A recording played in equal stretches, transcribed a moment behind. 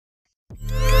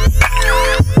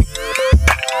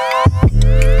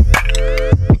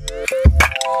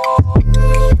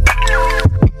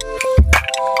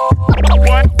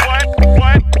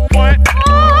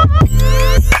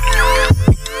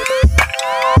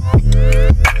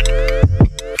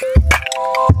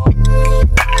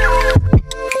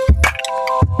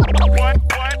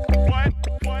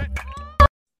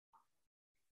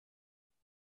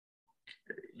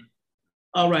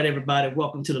All right, everybody,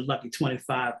 welcome to the Lucky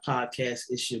 25 podcast.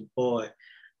 It's your boy.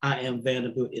 I am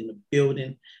Vanderbilt in the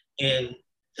building. And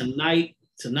tonight,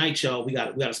 y'all, we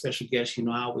got a special guest. You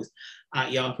know,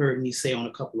 y'all heard me say on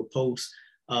a couple of posts,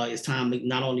 it's time to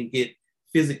not only get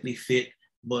physically fit,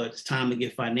 but it's time to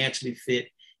get financially fit.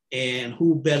 And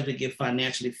who better to get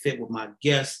financially fit with my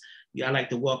guest? Yeah, I'd like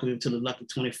to welcome him to the Lucky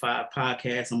 25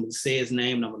 podcast. I'm going to say his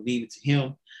name and I'm going to leave it to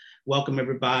him. Welcome,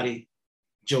 everybody,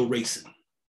 Joe Rayson.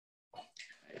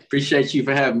 Appreciate you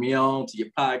for having me on to your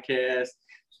podcast.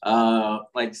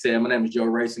 Like I said, my name is Joe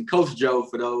Rayson, Coach Joe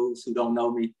for those who don't know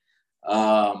me,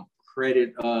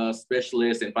 credit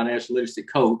specialist and financial literacy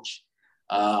coach.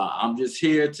 I'm just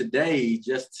here today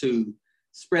just to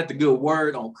spread the good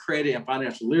word on credit and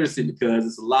financial literacy because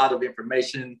it's a lot of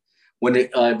information when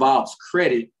it involves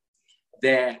credit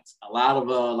that a lot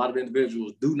of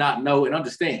individuals do not know and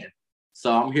understand.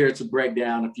 So I'm here to break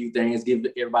down a few things, give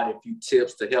everybody a few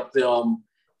tips to help them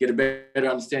get a better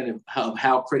understanding of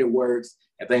how credit works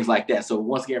and things like that. So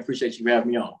once again, appreciate you for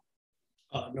having me on.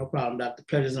 No problem, Dr.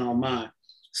 Pleasure's on mine.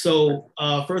 So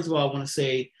first of all, I want to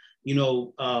say,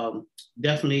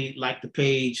 definitely like the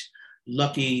page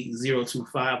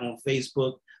Lucky025 on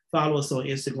Facebook. Follow us on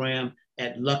Instagram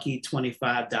at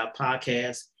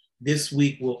lucky25.podcast. This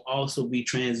week, we'll also be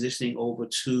transitioning over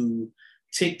to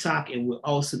TikTok, and we're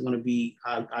also going to be,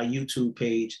 our YouTube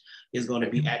page is going to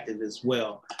be active as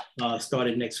well,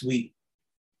 starting next week.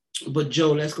 But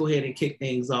Joe, let's go ahead and kick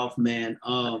things off, man.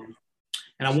 And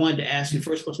I wanted to ask you,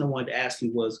 first question I wanted to ask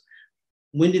you was,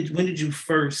 when did you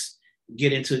first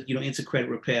get into credit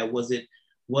repair? Was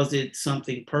it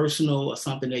something personal or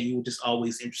something that you were just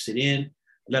always interested in?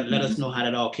 Let us know how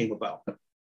that all came about.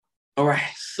 All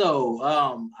right. So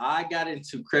I got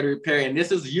into credit repair, and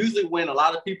this is usually when a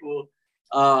lot of people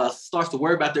starts to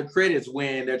worry about their credits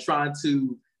when they're trying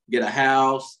to get a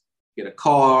house, get a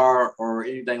car, or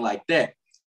anything like that.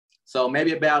 So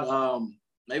maybe about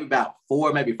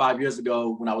 4, maybe 5 years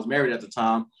ago, when I was married at the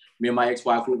time, me and my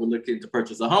ex-wife, we were looking to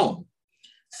purchase a home.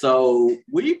 So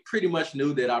we pretty much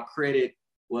knew that our credit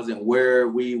wasn't where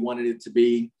we wanted it to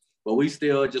be, but we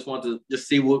still just wanted to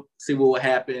see what would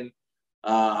happen.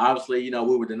 Obviously,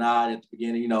 we were denied at the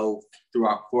beginning,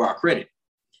 for our credit.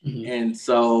 Mm-hmm. And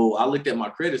so I looked at my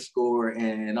credit score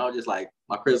and I was just like,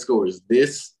 my credit score is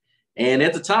this. And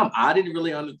at the time, I didn't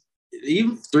really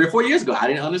even 3 or 4 years ago, I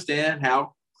didn't understand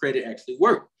how credit actually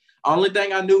worked. Only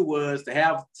thing I knew was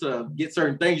to get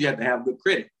certain things, you have to have good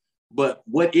credit. But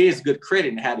what is good credit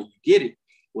and how do you get it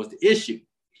was the issue.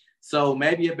 So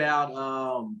maybe about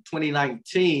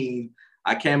 2019,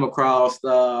 I came across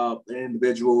an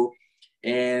individual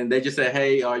and they just said,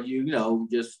 hey, are you,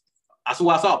 I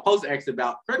saw a post actually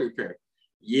about credit repair.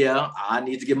 Yeah, I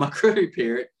need to get my credit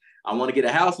repaired. I want to get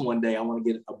a house one day. I want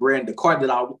to get the car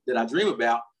that I dream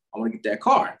about. I want to get that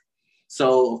car.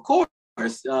 So of course,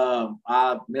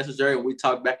 I messaged her and we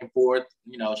talked back and forth.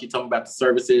 She told me about the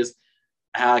services,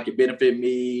 how it could benefit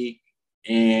me,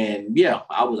 and yeah,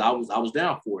 I was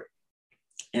down for it.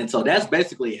 And so that's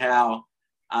basically how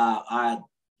I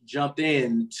jumped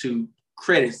into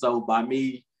credit. So by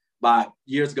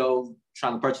years ago,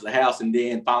 trying to purchase a house and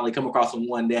then finally come across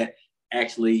someone that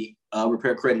actually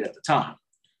repaired credit at the time.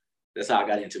 That's how I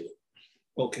got into it.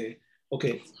 Okay.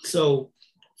 So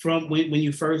from when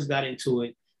you first got into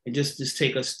it, and just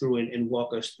take us through it and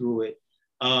walk us through it.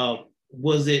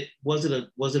 Was it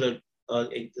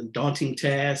a daunting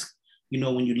task?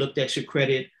 When you looked at your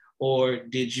credit, or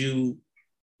did you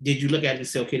look at it and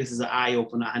say, okay, this is an eye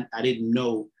opener. I didn't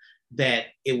know that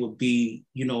it would be,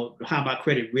 how my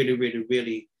credit really, really,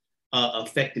 really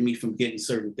affected me from getting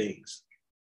certain things.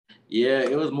 Yeah,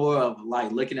 it was more of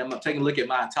like taking a look at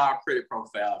my entire credit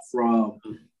profile from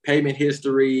payment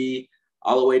history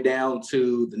all the way down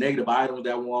to the negative items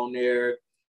that were on there,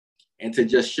 and to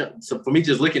so for me,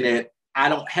 just looking at, I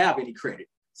don't have any credit.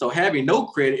 So having no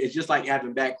credit is just like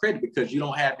having bad credit because you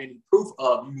don't have any proof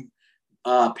of you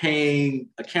paying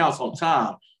accounts on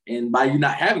time, and by you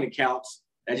not having accounts,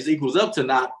 that just equals up to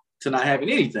not having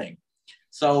anything.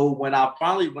 So when I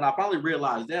finally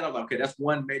realized that, I was like, okay, that's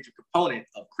one major component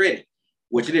of credit,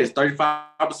 which it is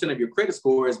 35% of your credit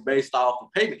score is based off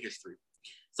of payment history.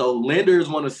 So lenders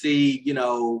want to see,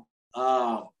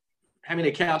 how many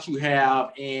accounts you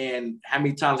have and how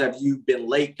many times have you been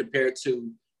late compared to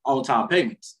on-time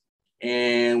payments.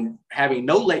 And having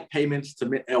no late payments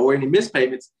or any missed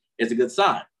payments is a good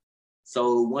sign.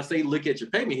 So once they look at your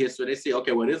payment history, they say,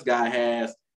 okay, well, this guy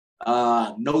has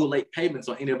no late payments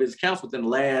on any of his accounts within the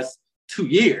last 2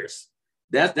 years.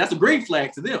 That's a green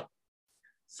flag to them.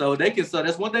 So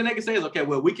that's one thing they can say is, okay,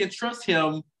 well, we can trust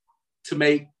him to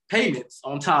make payments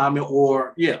on time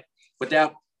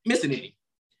without missing any.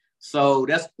 So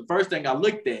that's the first thing I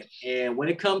looked at. And when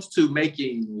it comes to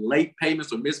making late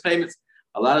payments or missed payments,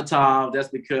 a lot of times that's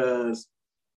because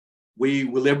we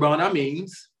live beyond our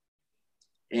means.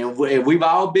 And we've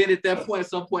all been at that point, at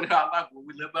some point in our life where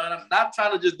we live beyond our, not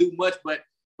trying to just do much, but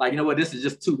like, you know what, this is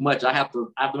just too much. I have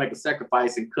to make a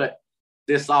sacrifice and cut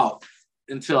this off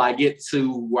until I get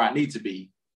to where I need to be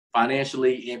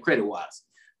financially and credit-wise.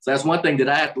 So that's one thing that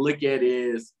I have to look at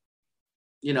is,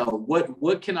 you know,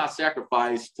 what can I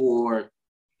sacrifice for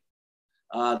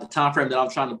the time frame that I'm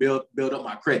trying to build up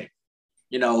my credit?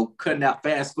 You know, cutting out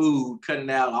fast food, cutting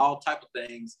out all type of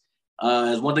things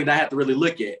is one thing that I have to really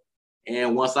look at.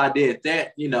 And once I did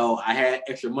that, you know, I had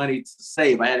extra money to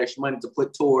save. I had extra money to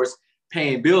put towards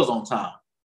paying bills on time.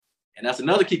 And that's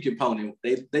another key component.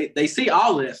 They see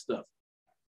all of that stuff.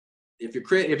 If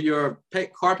your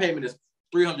car payment is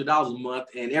 $300 a month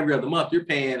and every other month you're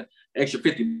paying extra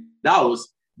 $50,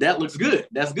 that looks good.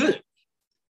 That's good.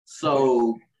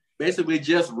 So basically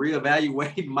just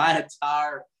reevaluating my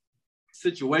entire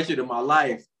situation in my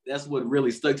life. That's what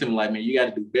really stuck to me. Like, man, you got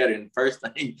to do better. And the first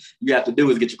thing you have to do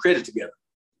is get your credit together.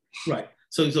 Right.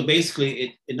 So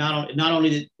basically, it not only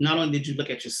did you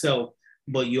look at yourself,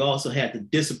 but you also had to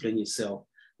discipline yourself.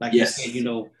 Like you said, you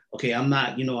know, okay, I'm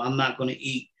not going to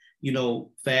eat, you know,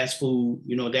 fast food.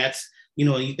 You know, that's, you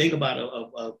know, you think about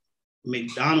a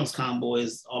McDonald's combo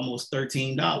is almost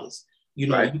 $13. You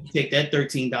know, you take that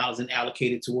 $13 and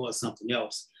allocate it towards something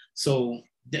else. So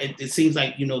it seems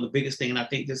like, you know, the biggest thing, and I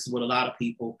think this is what a lot of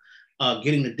people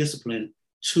getting the discipline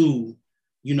to,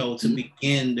 you know, to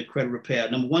begin the credit repair.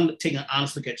 Number one, taking an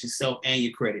honest look at yourself and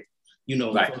your credit, you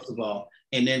know, first of all,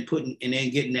 and then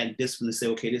getting that discipline to say,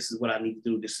 okay, this is what I need to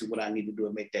do. This is what I need to do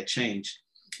and make that change.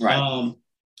 Right.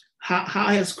 How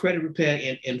has credit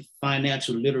repair and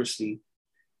financial literacy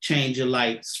changed your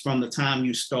life from the time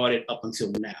you started up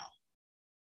until now?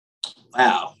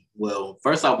 Wow. Well,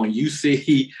 first off, when you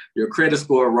see your credit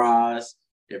score rise,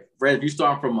 if you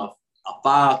start from a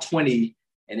 520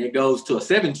 and it goes to a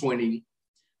 720,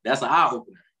 that's an eye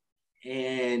opener.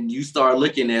 And you start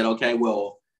looking at, okay,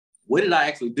 well, what did I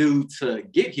actually do to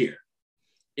get here?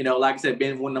 You know, like I said,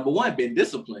 number one, being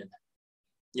disciplined.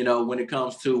 You know, when it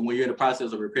comes to when you're in the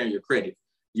process of repairing your credit,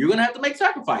 you're going to have to make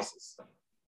sacrifices.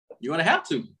 You're going to have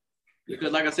to,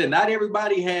 because like I said, not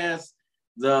everybody has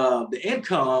the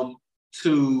income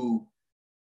to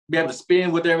be able to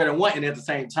spend whatever they want and at the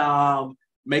same time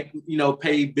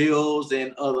pay bills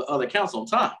and other accounts on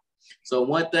time. So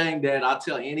one thing that I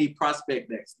tell any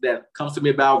prospect that comes to me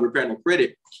about repairing their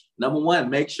credit, number one,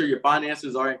 make sure your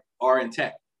finances are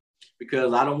intact,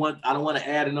 because I don't want to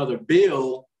add another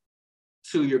bill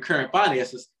to your current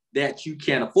finances that you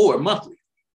can't afford monthly.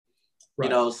 Right.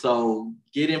 You know, so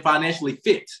getting financially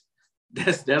fit.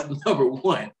 That's number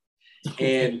one.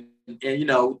 And you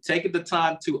know, taking the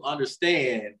time to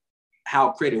understand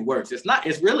how credit works.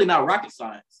 It's really not rocket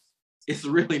science. It's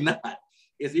really not.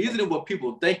 It's easier than what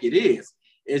people think it is.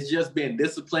 It's just being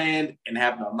disciplined and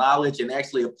having the knowledge and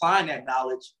actually applying that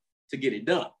knowledge to get it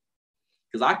done.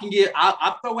 Because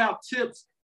I throw out tips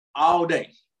all day,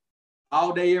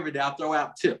 every day. I throw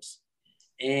out tips,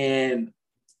 and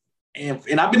I've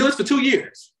been doing this for 2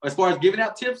 years. As far as giving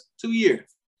out tips, 2 years.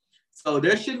 So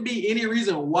there shouldn't be any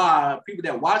reason why people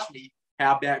that watch me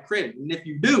have bad credit. And if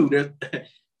you do,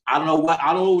 I don't know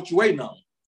what you're waiting on.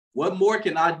 What more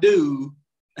can I do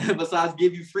besides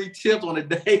give you free tips on a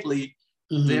daily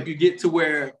to help you get to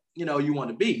where you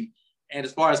want to be? And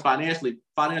as far as financial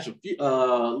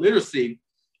literacy,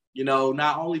 you know,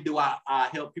 not only do I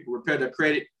help people repair their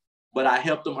credit, but I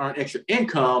help them earn extra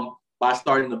income by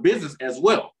starting a business as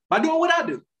well, by doing what I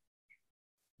do.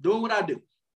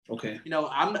 Okay. You know,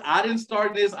 I didn't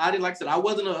start this. Like I said, I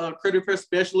wasn't a credit repair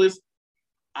specialist.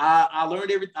 I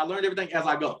learned everything as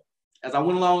I go. As I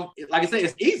went along, like I said,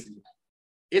 it's easy.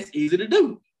 It's easy to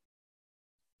do.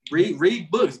 Read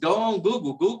books. Go on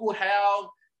Google. Google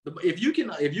how if you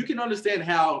can understand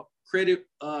how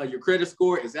your credit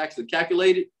score is actually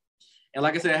calculated, and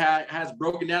like I said, how it's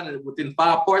broken down within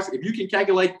 5 parts. If you can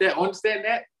calculate that, understand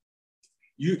that,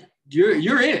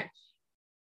 you're in.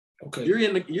 Okay. You're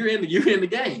in the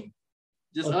game.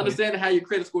 Just understanding how your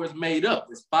credit score is made up.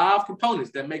 There's 5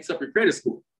 components that makes up your credit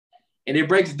score, and it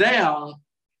breaks down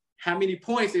how many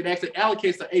points it actually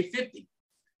allocates to 850.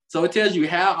 So it tells you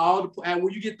how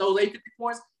when you get those 850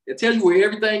 points, it tells you where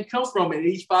everything comes from in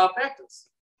each 5 factors.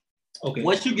 Okay.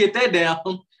 Once you get that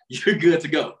down, you're good to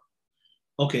go.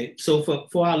 Okay. So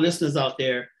for our listeners out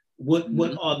there, what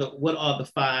are the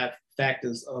 5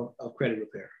 factors of credit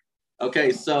repair?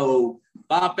 Okay, so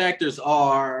 5 factors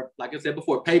are, like I said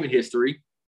before, payment history.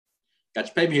 Got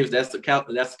your payment history.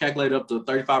 That's calculated up to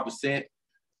 35%.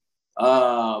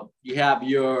 You have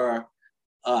your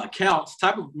accounts,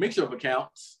 type of mixture of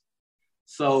accounts.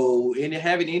 So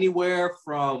having anywhere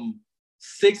from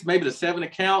 6 maybe to 7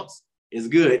 accounts is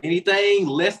good. Anything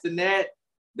less than that,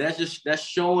 that's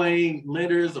showing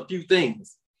lenders a few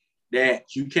things that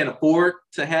you can afford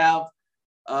to have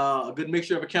a good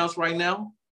mixture of accounts right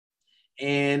now.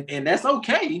 And that's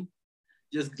okay.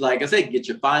 Just like I said, get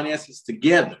your finances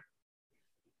together.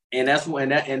 And that's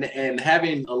when and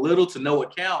having a little to no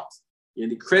accounts,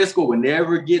 the credit score will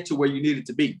never get to where you need it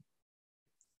to be.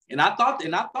 And I thought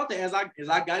that as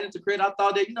I got into credit, I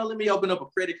thought that, let me open up a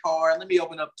credit card, let me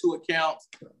open up 2 accounts.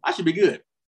 I should be good.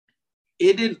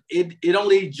 It didn't, it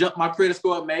only jumped my credit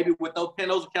score maybe with paying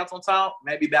those accounts on time,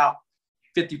 maybe about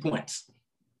 50 points.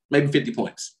 Maybe 50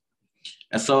 points.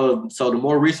 And so the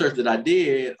more research that I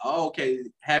did,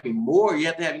 having more, you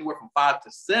have to have anywhere from 5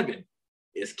 to 7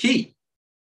 is key.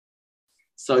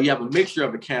 So you have a mixture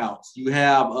of accounts. You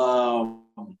have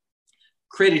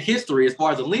credit history as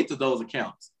far as the length of those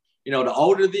accounts. The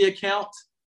older the account,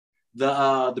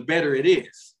 the better it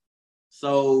is.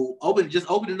 So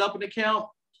opening up an account,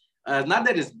 not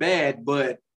that it's bad,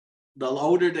 but the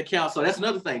older the account. So that's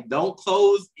another thing. Don't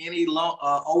close any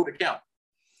old account.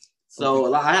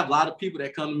 So I have a lot of people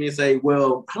that come to me and say,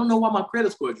 well, I don't know why my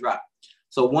credit score dropped.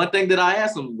 So one thing that I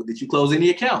ask them, did you close any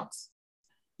accounts?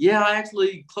 Yeah, I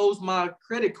actually closed my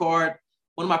credit card,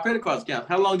 one of my credit cards accounts.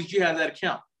 How long did you have that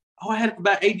account? Oh, I had it for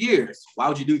about 8 years. Why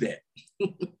would you do that?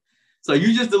 So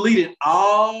you just deleted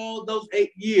all those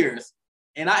 8 years.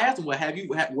 And I asked them, well,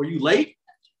 were you late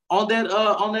on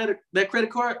that credit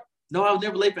card? No, I was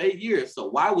never late for 8 years. So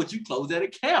why would you close that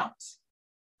account?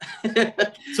 Is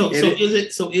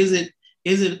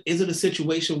it a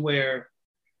situation where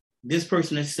this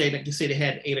person, let's say they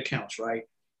had 8 accounts, right?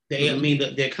 They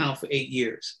account for 8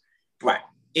 years, right?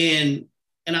 And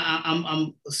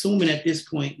I'm assuming at this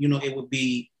point, it would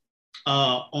be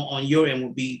on your end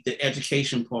would be the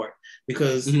education part,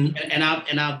 because and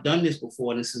I've done this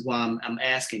before. And this is why I'm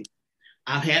asking.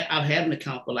 I've had an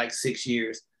account for like 6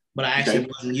 years, but I actually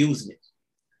wasn't using it.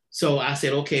 So I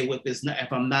said, okay,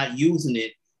 if I'm not using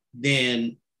it,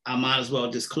 then I might as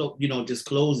well just close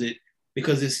it,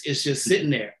 because it's just sitting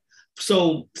there.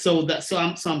 So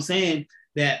I'm saying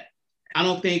that I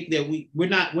don't think that we're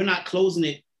not closing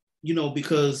it,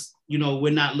 because we're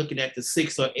not looking at the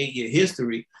 6 or 8 year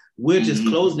history. We're just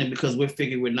closing it because we're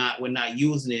figuring we're not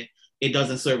using it. It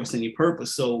doesn't serve us any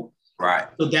purpose. So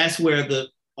So that's where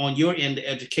on your end the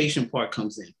education part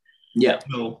comes in. Yeah.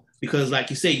 Because like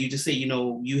you say, you just say,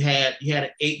 you had an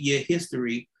 8 year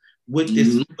history with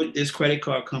this credit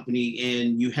card company,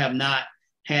 and you have not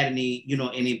had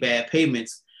any bad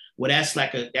payments. Well, that's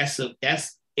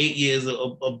 8 years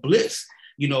of bliss,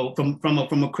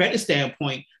 from a credit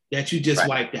standpoint that you just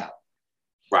wiped out.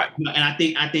 Right. And I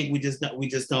think we just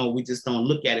don't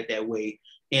look at it that way.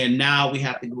 And now we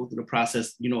have to go through the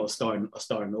process, of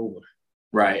starting over.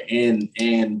 Right.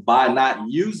 And by not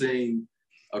using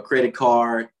a credit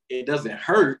card, it doesn't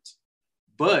hurt,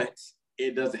 but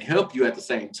it doesn't help you at the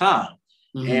same time.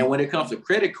 And when it comes to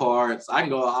credit cards, I can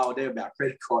go all day about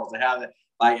credit cards and how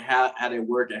they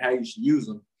work and how you should use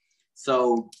them.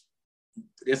 So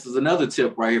this is another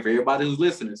tip right here for everybody who's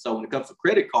listening. So when it comes to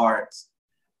credit cards,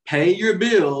 pay your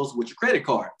bills with your credit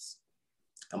cards.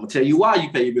 I'm going to tell you why you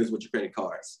pay your bills with your credit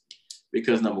cards.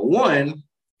 Because number one,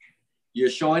 you're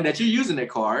showing that you're using that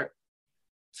card.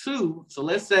 2, so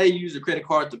let's say you use a credit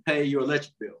card to pay your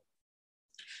electric bill.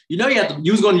 You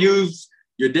was going to use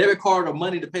your debit card or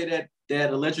money to pay that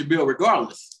electric bill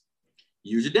regardless.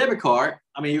 Use your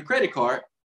your credit card,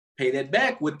 pay that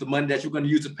back with the money that you're going to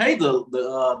use to pay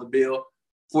the bill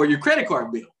for your credit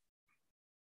card bill.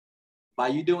 By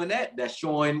you doing that, that's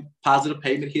showing positive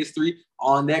payment history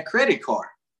on that credit card.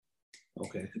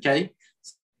 Okay.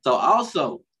 So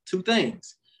also 2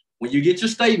 things. When you get your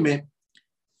statement,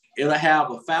 it'll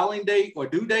have a filing date or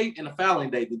due date and a filing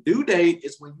date. The due date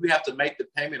is when you have to make the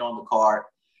payment on the card,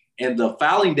 and the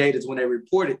filing date is when they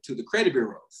report it to the credit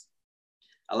bureaus.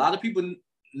 A lot of people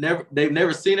they've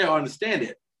never seen it or understand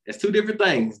it. It's 2 different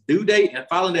things. Due date and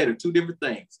filing date are 2 different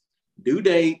things. Due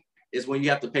date is when you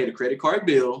have to pay the credit card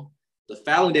bill. The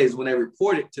filing date is when they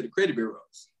report it to the credit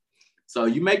bureaus. So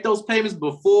you make those payments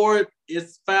before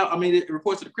it's filed. It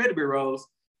reports to the credit bureaus.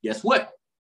 Guess what?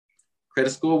 Credit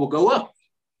score will go up.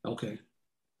 Okay.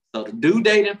 So the due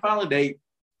date and filing date,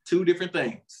 2 different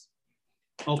things.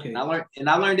 Okay. And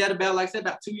I learned that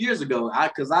about 2 years ago.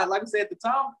 Because like I said,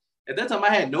 at that time I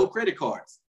had no credit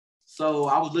cards. So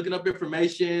I was looking up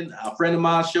information. A friend of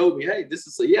mine showed me, hey, did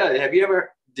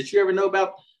you ever know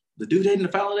about the due date and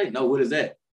the filing date? No, what is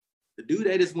that? The due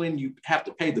date is when you have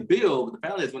to pay the bill, but the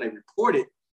filing date is when they report it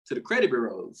to the credit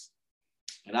bureaus.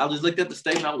 And I just looked at the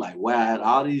statement. I was like, wow,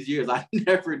 all these years, I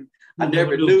never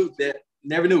knew that.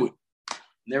 Never knew it.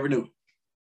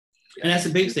 And that's the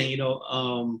big thing,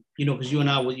 because you and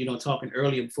I were, talking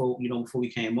earlier before we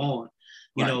came on,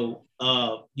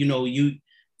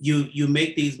 you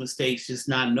make these mistakes just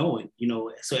not knowing,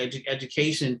 so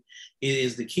education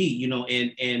is the key,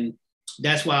 and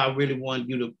that's why I really want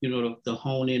you to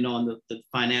hone in on the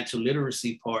financial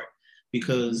literacy part,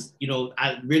 because,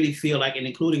 I really feel like, and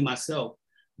including myself,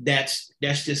 that's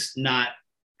just not,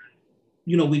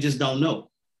 we just don't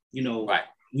know, right.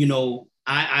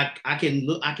 I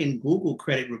can Google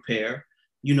credit repair,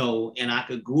 and I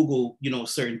could Google,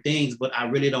 certain things, but I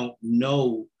really don't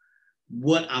know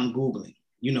what I'm Googling,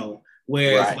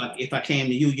 whereas right. if I came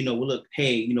to you, well, look,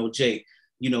 hey, Jay,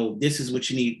 this is what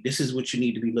you need. This is what you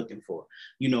need to be looking for,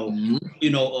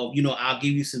 I'll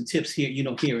give you some tips here,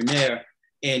 here and there.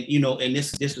 And, and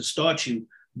this will start you,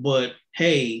 but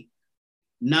hey,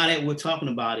 now that we're talking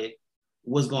about it,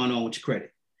 what's going on with your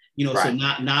credit? Right. So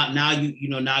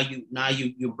now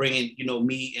you're bringing,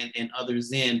 me and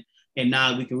others in, and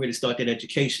now we can really start that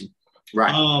education.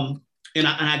 Right. And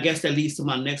I guess that leads to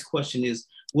my next question is,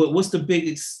 what's the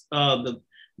biggest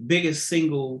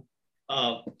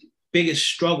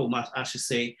struggle, I should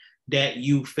say, that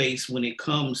you face when it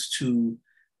comes to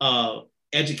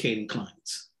educating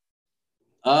clients?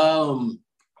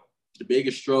 The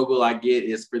biggest struggle I get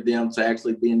is for them to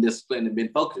actually be disciplined and being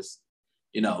focused.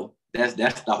 That's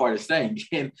the hardest thing.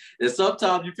 And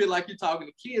sometimes you feel like you're talking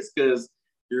to kids because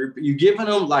you're giving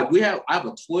them, like, I have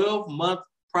a 12-month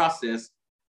process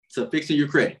to fixing your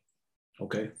credit.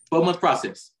 Okay. 12-month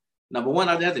process. Number one,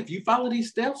 if you follow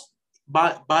these steps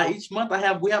by each month,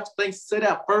 we have things set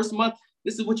out. First month,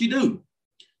 this is what you do.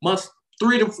 Months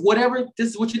 3 to whatever, this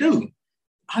is what you do.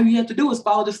 All you have to do is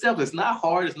follow the steps. It's not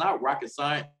hard. It's not rocket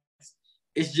science.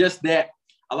 It's just that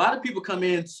a lot of people come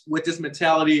in with this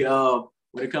mentality of,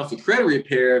 when it comes to credit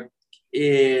repair,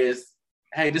 is,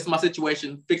 hey, this is my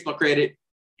situation, fix my credit,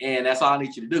 and that's all I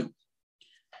need you to do.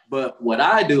 But what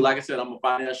I do, like I said, I'm a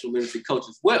financial literacy coach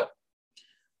as well.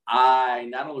 I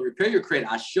not only repair your credit,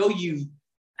 I show you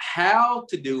how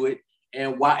to do it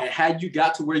and why and how you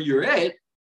got to where you're at.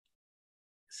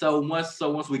 So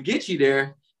once we get you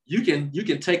there, you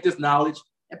can take this knowledge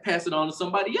and pass it on to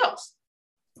somebody else.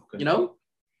 Okay.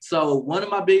 So one of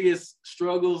my biggest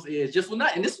struggles is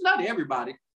and this is not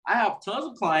everybody. I have tons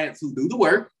of clients who do the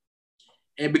work,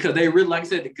 and because they really, like I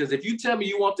said, because if you tell me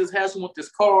you want this house, you want this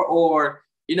car, or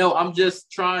I'm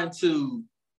just trying to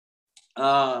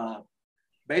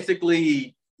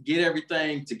basically get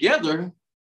everything together,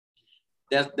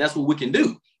 that's what we can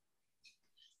do.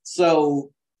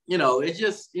 So it's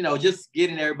just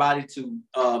getting everybody to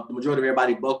the majority of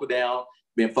everybody buckle down,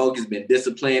 been focused, been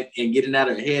disciplined, and getting out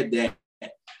of their head that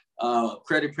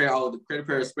credit repair, the credit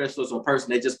repair specialist or person,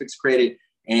 they just fix credit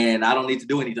and I don't need to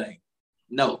do anything.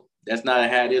 No, that's not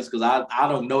how it is, because I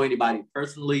don't know anybody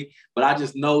personally, but I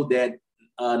just know that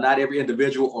not every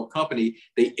individual or company,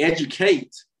 they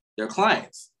educate their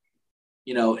clients,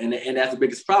 and that's the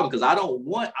biggest problem, because I don't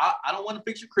want to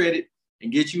fix your credit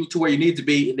and get you to where you need to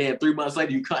be, and then 3 months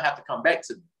later you have to come back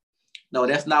to me. No,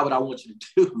 that's not what I want you to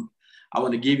do. I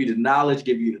want to give you the knowledge,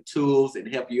 give you the tools, and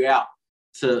help you out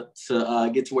to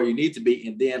get to where you need to be,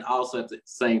 and then also at the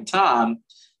same time,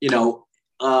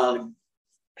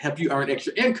 help you earn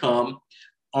extra income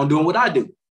on doing what I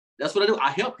do. That's what I do.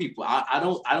 I help people. I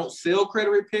don't sell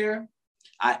credit repair.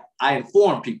 I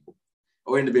inform people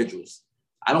or individuals.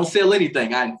 I don't sell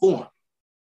anything. I inform.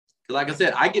 Because like I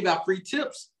said, I give out free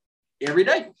tips every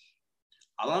day.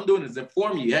 All I'm doing is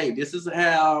inform you. Hey, this is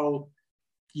how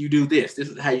you do this. This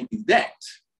is how you do that.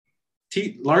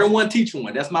 Learn one, teach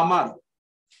one. That's my motto.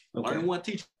 Okay. Learn one,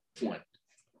 teach one.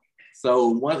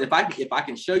 So if I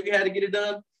can show you how to get it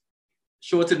done,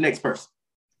 show it to the next person.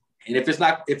 And if it's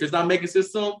not making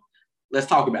system, let's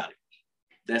talk about it.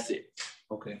 That's it.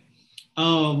 Okay.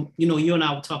 You and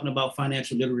I were talking about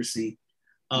financial literacy.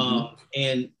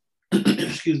 And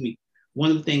excuse me,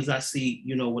 one of the things I see,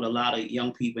 with a lot of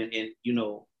young people, and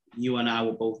you and I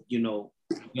were both,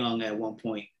 young at one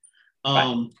point.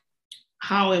 Right.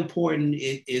 How important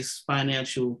is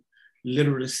financial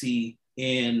literacy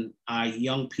in our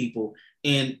young people,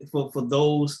 and for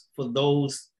those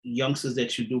youngsters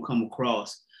that you do come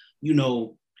across,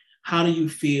 how do you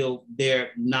feel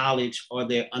their knowledge or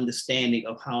their understanding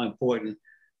of how important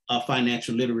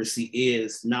financial literacy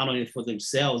is, not only for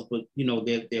themselves, but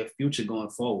their future going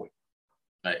forward?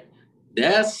 Right.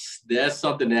 That's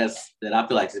something that I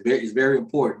feel like is very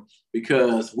important,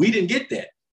 because we didn't get that.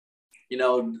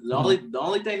 The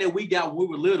only thing that we got when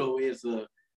we were little is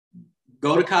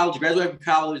go to college, graduate from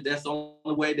college. That's the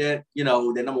only way that,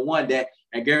 that number one, that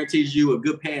guarantees you a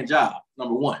good paying job.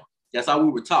 Number one. That's how we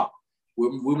were taught.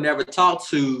 We were never taught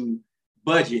to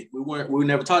budget. We were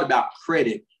never taught about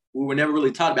credit. We were never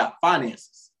really taught about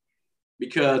finances,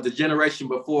 because the generation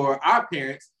before our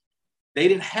parents, they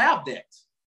didn't have that.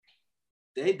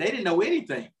 They didn't know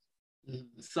anything.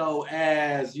 Mm-hmm. So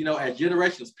as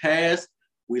generations pass,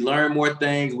 we learn more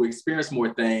things, we experience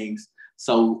more things.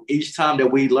 So each time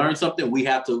that we learn something, we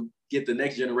have to get the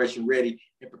next generation ready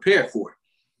and prepared for it,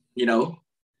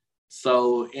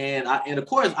 So, and of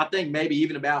course, I think maybe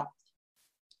even about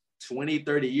 20,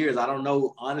 30 years, I don't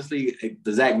know, honestly, the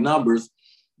exact numbers,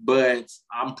 but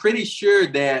I'm pretty sure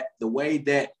that the way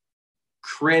that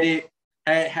credit,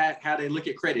 how they look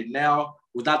at credit now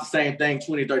was not the same thing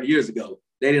 20, 30 years ago.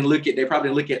 They probably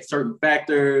didn't look at certain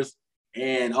factors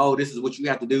and, oh, this is what you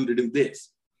have to do this,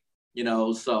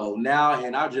 so now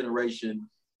in our generation,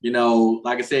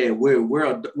 like I said,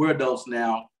 we're adults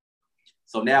now.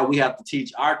 So now we have to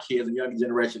teach our kids and younger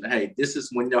generation, hey, this is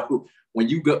when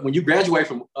you graduate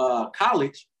from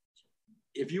college,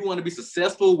 if you want to be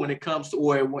successful when it comes to,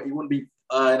 or you want to be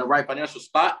in the right financial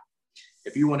spot,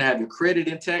 if you want to have your credit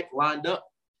intact lined up,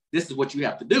 this is what you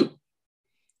have to do.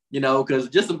 Because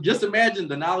just imagine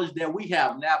the knowledge that we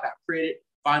have now about credit,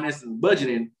 finances, and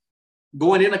budgeting.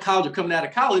 Going into college or coming out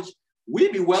of college,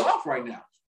 we'd be well off right now.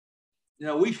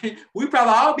 We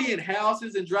probably all be in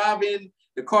houses and driving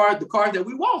the cars that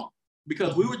we want,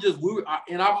 because we were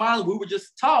in our minds, we were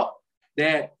just taught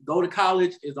that go to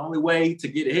college is the only way to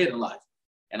get ahead in life.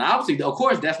 And obviously, of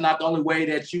course, that's not the only way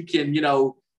that you can,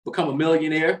 become a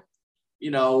millionaire.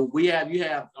 Let's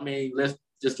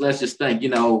just think,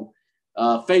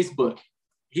 Facebook.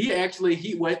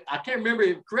 I can't remember,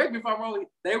 correct me if I'm wrong,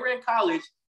 they were in college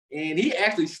and he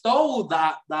actually stole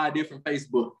the idea from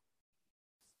Facebook.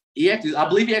 I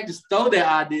believe he actually stole that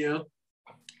idea,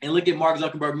 and look at Mark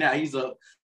Zuckerberg now. He's a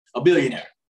billionaire,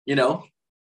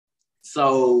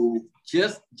 So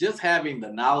just having the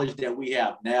knowledge that we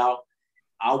have now,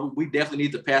 we definitely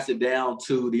need to pass it down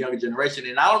to the younger generation.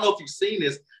 And I don't know if you've seen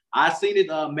this. I seen it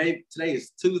maybe today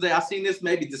is Tuesday. I seen this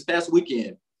maybe this past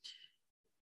weekend.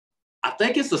 I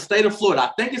think it's the state of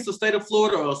Florida.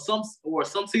 Or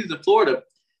some cities in Florida.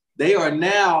 They are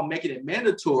now making it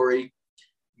mandatory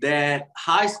that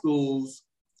high schools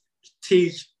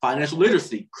teach financial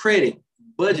literacy, credit,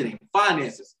 budgeting,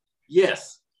 finances.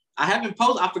 Yes. I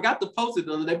forgot to post it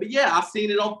the other day, but yeah, I've seen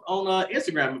it on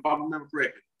Instagram, if I remember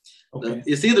correctly. Okay.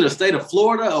 It's either the state of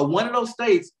Florida or one of those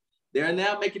states. They're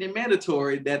now making it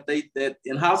mandatory that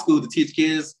in high school to teach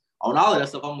kids on all of that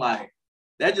stuff. I'm like,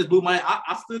 that just blew my.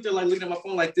 I stood there like looking at my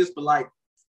phone like this for like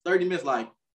 30 minutes. Like,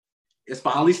 it's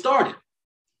finally started.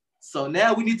 So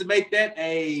now we need to make that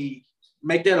a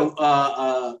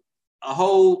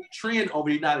whole trend over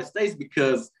the United States,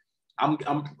 because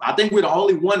I think we're the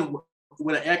only one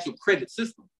with an actual credit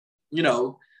system.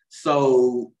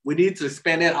 So we need to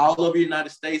expand that all over the United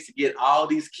States to get all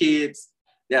these kids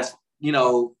that's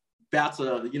about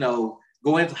to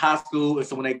go into high school, and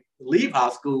so when they leave high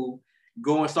school,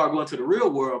 start going to the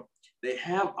real world, they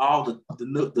have all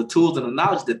the tools and the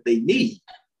knowledge that they need.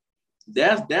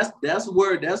 That's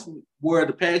where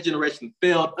the past generation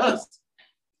failed us,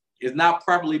 is not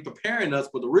properly preparing us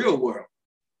for the real world.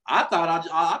 I thought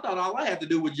all I had to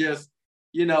do was just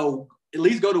at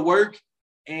least go to work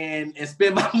and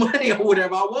spend my money on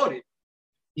whatever I wanted.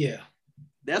 Yeah.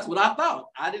 That's what I thought.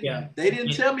 They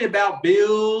didn't tell me about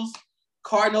bills,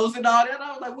 car notes, and all that.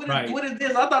 I was like, what is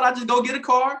this? I thought I'd just go get a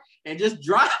car and just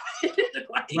drive it.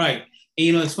 Right.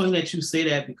 And, it's funny that you say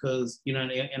that, because,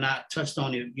 and I touched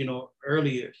on it,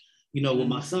 earlier, with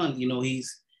my son,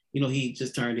 he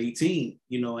just turned 18,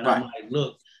 and right. I'm like,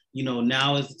 look,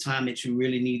 now is the time that you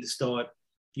really need to start,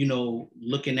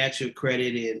 looking at your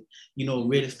credit and,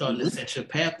 really starting to set your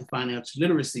path to financial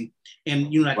literacy. And,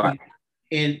 right.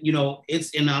 And,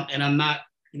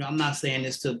 I'm not saying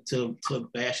this to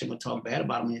bash him or talk bad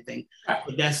about him or anything, right.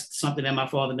 But that's something that my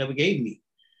father never gave me.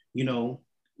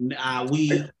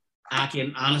 I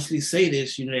can honestly say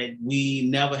this, that we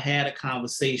never had a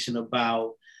conversation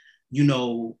about,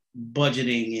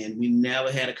 budgeting, and we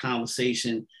never had a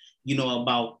conversation,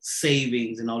 about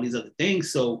savings and all these other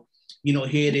things. So,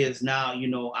 here it is now,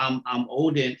 I'm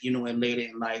older, and later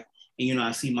in life, and,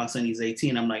 I see my son, he's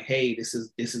 18. I'm like, hey, this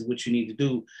is what you need to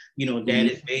do. Dad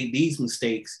has made these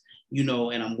mistakes, and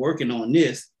I'm working on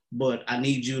this, but I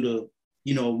need you to,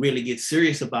 really get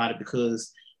serious about it,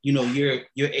 because, you're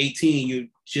 18, you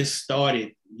just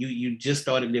started living, you just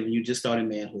started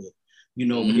manhood, but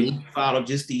if you follow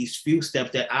just these few steps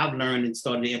that I've learned and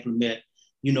started to implement,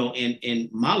 in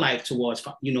my life towards,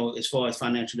 as far as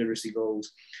financial literacy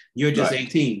goes, you're just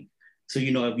 18. So,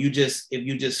 if you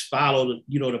just follow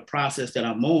the process that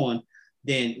I'm on,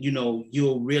 then,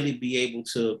 you'll really be able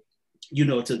to,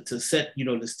 to set,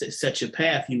 to set your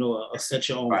path, or set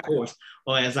your own course.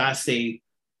 Or as I say,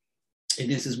 and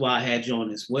this is why I had you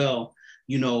on as well,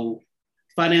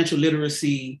 financial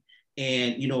literacy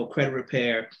and, credit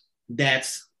repair,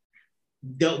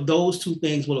 those two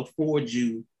things will afford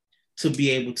you to be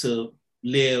able to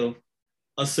live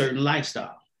a certain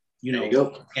lifestyle,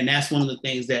 and that's one of the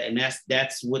things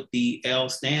that's what the L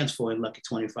stands for in Lucky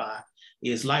 25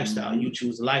 is lifestyle. You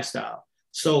choose a lifestyle.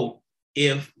 So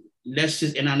and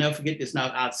I'll never forget this. Now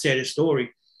I'll share this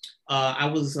story. I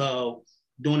was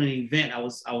doing an event. I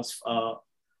was a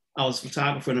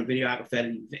photographer and a videographer at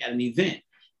an event,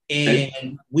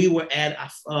 and we were at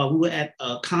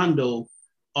a condo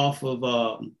off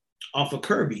of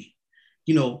Kirby,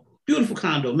 beautiful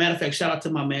condo. Matter of fact, shout out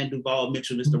to my man Duval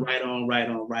Mitchell. It's the right on.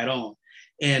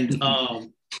 And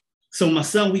so my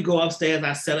son, we go upstairs.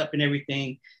 I set up and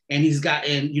everything, and he's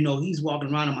he's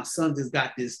walking around, and my son just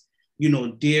got this,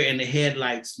 deer in the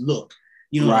headlights look,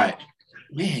 right.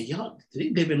 Man, y'all, they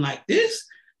living like this,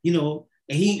 and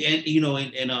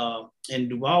and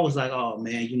Duval was like, oh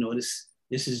man,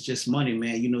 this is just money,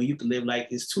 man. You can live like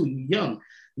this too. You young.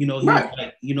 Right.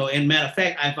 Like, and matter of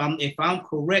fact, if I'm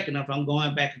correct, and if I'm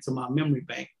going back into my memory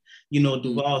bank,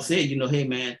 Duval said, hey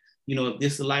man, if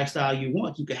this is the lifestyle you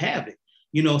want, you can have it.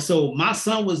 So my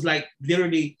son was like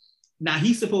literally, now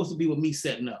he's supposed to be with me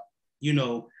setting up,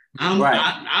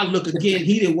 I look again,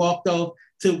 he done walked off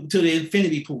to the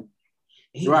infinity pool.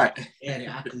 Right. And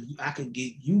I could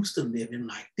get used to living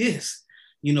like this.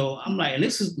 I'm like, and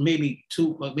this is maybe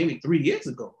 3 years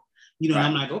ago. And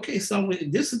I'm like, okay, so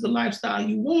this is the lifestyle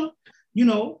you want, then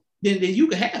you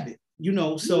can have it,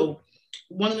 So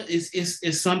one of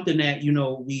is something that,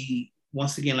 we,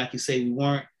 once again, like you say,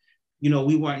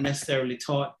 we weren't necessarily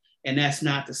taught, and that's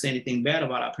not to say anything bad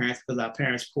about our parents, because our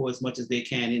parents pour as much as they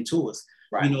can into us,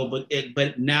 right.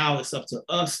 But now it's up to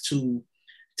us to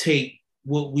take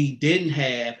what we didn't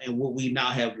have and what we now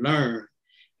have learned,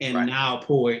 and right. now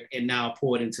pour it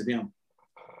into them.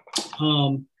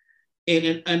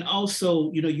 And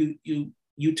also,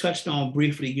 you touched on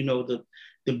briefly,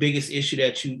 the biggest issue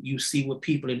that you see with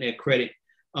people in their credit.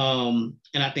 And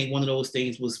I think one of those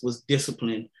things was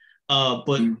discipline.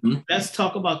 But let's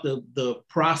talk about the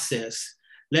process.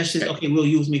 Let's just, okay, we'll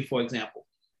use me, for example.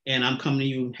 And I'm coming to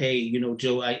you, hey,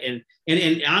 Joe, and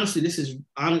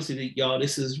honestly, y'all,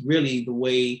 this is really the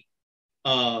way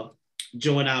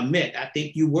Joe and I met. I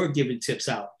think you were giving tips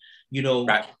out,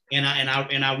 right. and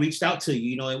I reached out to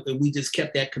you, and we just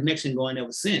kept that connection going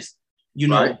ever since,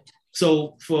 Right.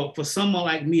 So for someone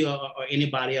like me or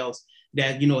anybody else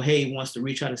that, hey, wants to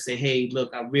reach out and say, hey,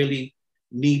 look, I really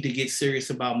need to get serious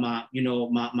about my,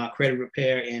 my credit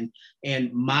repair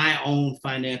and my own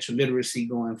financial literacy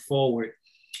going forward.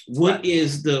 What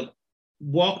is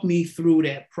walk me through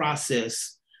that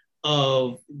process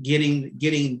of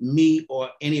getting me or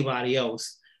anybody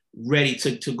else ready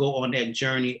to go on that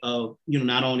journey of,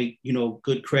 not only,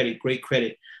 good credit, great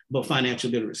credit, but financial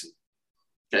literacy.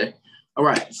 Okay. All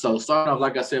right. So starting off,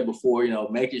 like I said before,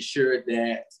 making sure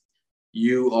that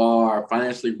you are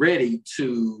financially ready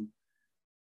to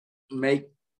make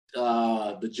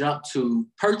the jump to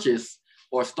purchase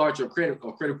or start your credit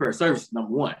repair service,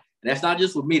 number one. And that's not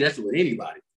just with me, that's with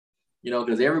anybody,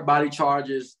 because everybody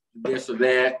charges this or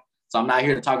that. So I'm not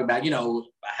here to talk about,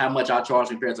 how much I charge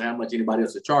compared to how much anybody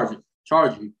else is charge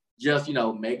you. Just,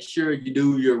 make sure you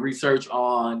do your research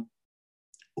on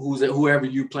whoever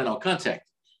you plan on contacting.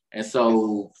 And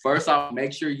so first off,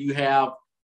 make sure you have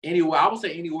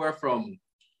anywhere from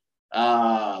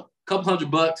a couple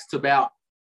 $100 to about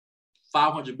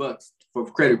 $500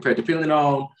 for credit repair, depending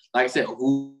on, like I said,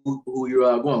 who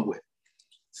you're going with.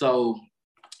 So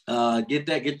get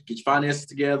your finances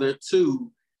together.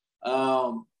 Two,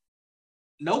 know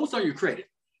what's on your credit.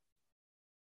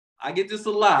 I get this a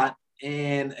lot,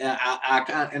 and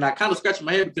I kind of scratch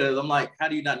my head because I'm like, how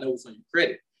do you not know what's on your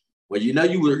credit? Well,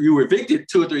 you were evicted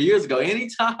 2 or 3 years ago.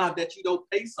 Anytime that you don't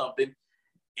pay something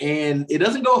and it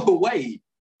doesn't go away,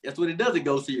 that's what it does. It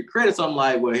goes to your credit. So I'm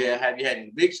like, well, have you had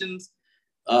any evictions,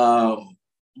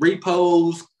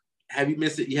 repos? Have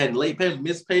you had late payments,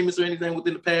 missed payments or anything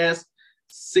within the past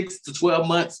 6 to 12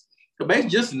 months? So basically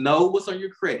just know what's on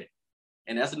your credit.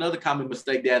 And that's another common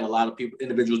mistake that a lot of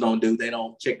individuals don't do. They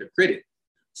don't check their credit.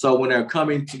 So when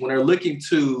they're looking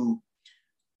to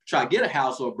try to get a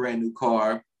house or a brand new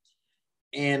car,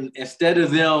 and instead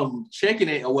of them checking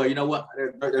it, well, you know what,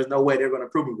 there's no way they're going to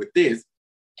approve it with this.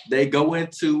 They go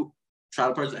into try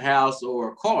to purchase a house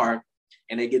or a car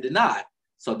and they get denied.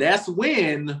 So that's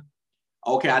when,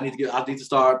 okay, I need to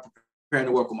start preparing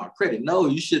to work on my credit. No,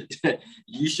 you should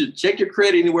check your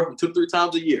credit anywhere from 2 to 3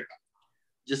 times a year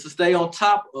just to stay on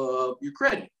top of your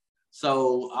credit.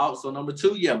 So also number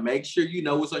 2, make sure you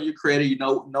know what's on your credit, you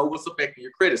know what's affecting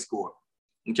your credit score.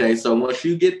 Okay, so once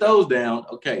you get those down,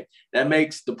 okay, that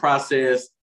makes the process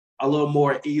a little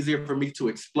more easier for me to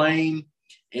explain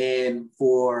and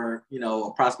for,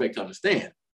 a prospect to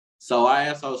understand. So I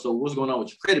asked also, what's going on with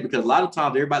your credit? Because a lot of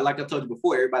times, everybody, like I told you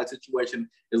before, everybody's situation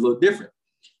is a little different.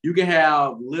 You can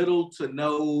have little to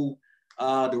no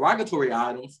derogatory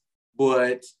items,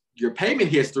 but your payment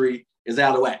history is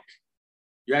out of whack.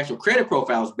 Your actual credit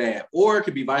profile is bad, or it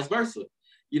could be vice versa.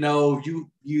 Your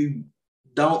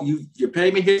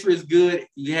payment history is good.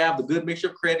 You have the good mixture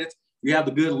of credits. You have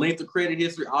the good length of credit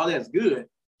history. All that's good.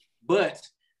 But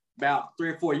about 3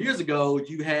 or 4 years ago,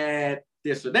 you had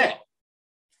this or that.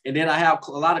 And then I have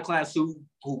a lot of clients who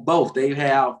both, they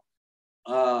have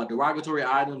derogatory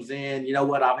items. And you know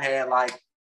what? I've had like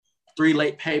 3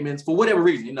 late payments for whatever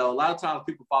reason. A lot of times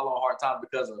people fall on hard times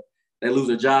because they lose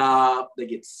a job, they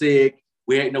get sick.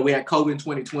 We had COVID in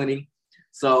 2020.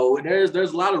 So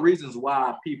there's a lot of reasons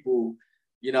why people,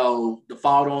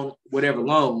 default on whatever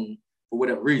loan for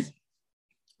whatever reason.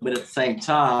 But at the same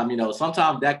time,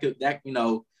 sometimes that depending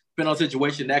on the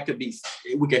situation, that could be,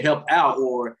 we could help out,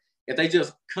 or if they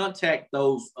just contact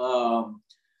those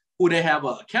who they have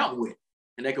an account with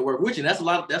and they can work with you. And that's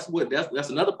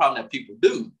another problem that people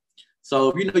do. So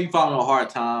if you fall on hard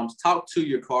times, talk to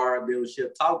your car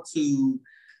dealership, talk to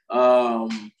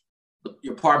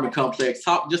your apartment complex,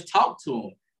 talk to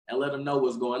them and let them know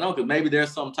what's going on. Because maybe there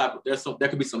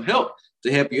could be some help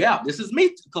to help you out. This is me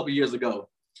a couple of years ago.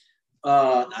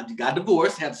 I got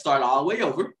divorced, had to start all the way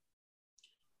over.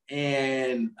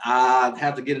 And I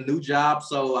had to get a new job.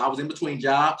 So I was in between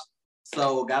jobs.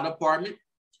 So got an apartment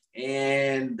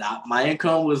and my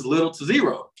income was little to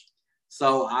zero.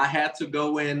 So I had to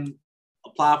go and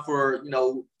apply for,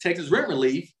 Texas rent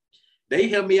relief. They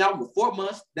helped me out with 4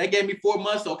 months. They gave me 4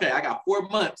 months. Okay, I got 4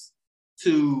 months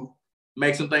to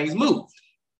make some things move.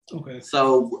 Okay.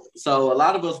 So a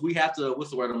lot of us, we have to, what's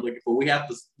the word I'm looking for? We have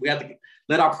to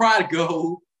let our pride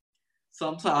go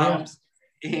sometimes.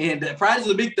 Yeah. And pride is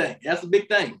a big thing. That's a big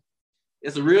thing.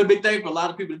 It's a real big thing for a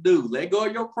lot of people to do. Let go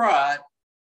of your pride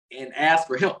and ask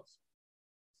for help.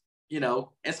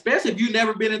 Especially if you've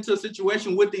never been into a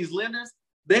situation with these lenders,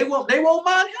 they won't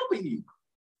mind helping you.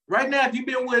 Right now, if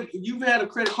you've had a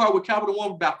credit card with Capital One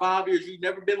for about 5 years, you've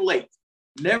never been late.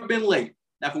 Never been late.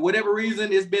 Now, for whatever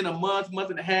reason, it's been a month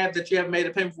and a half that you haven't made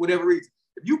a payment for whatever reason.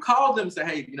 If you call them and say,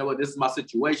 hey, you know what, this is my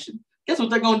situation, guess what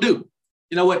they're going to do?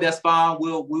 You know what, that's fine.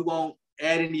 We won't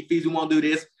add any fees. We won't do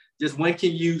this. Just when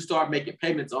can you start making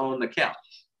payments on the account?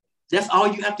 That's all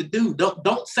you have to do.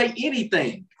 Don't say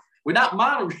anything. We're not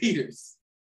mind readers.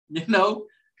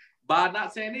 By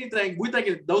not saying anything,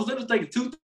 those lenders thinking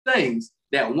 2 things.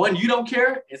 That 1, you don't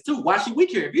care, and 2, why should we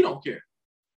care if you don't care?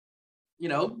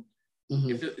 Mm-hmm.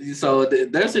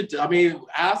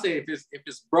 I'll say if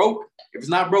it's broke, if it's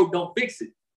not broke, don't fix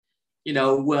it.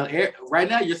 Right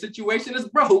now your situation is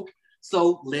broke,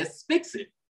 so let's fix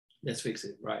it. Let's fix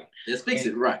it, right? Let's fix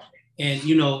it, right? And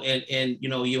you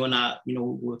and I, we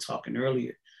were talking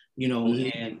earlier, mm-hmm.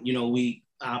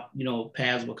 And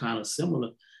paths were kind of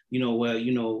similar. Where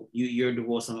you're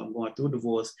divorced and I'm going through a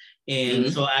divorce, and mm-hmm.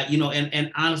 So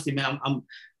and honestly, man,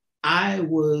 I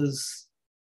was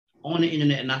on the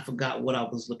internet and I forgot what I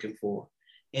was looking for,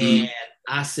 and mm-hmm.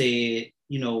 I said,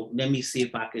 let me see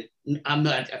if I could.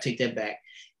 I take that back.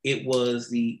 It was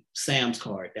the Sam's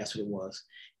card. That's what it was,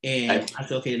 and I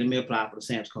said, okay, let me apply for the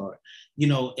Sam's card.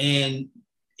 And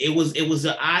it was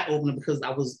an eye opener because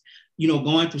I was,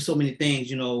 going through so many things,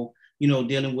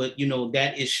 dealing with,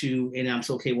 that issue. And I'm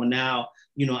so, okay, well now,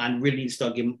 I really need to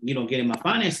start getting my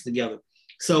finances together.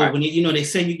 So right. When they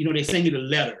send you the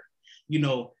letter,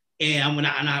 and when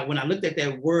I looked at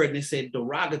that word and it said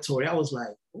derogatory, I was like,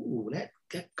 ooh, that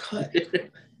cut.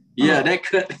 Yeah, that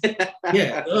cut.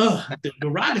 Yeah,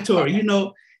 derogatory,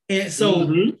 And so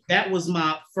mm-hmm. That was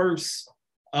my first,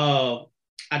 I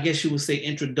guess you would say,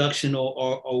 introduction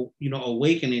or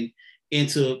awakening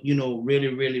into, really,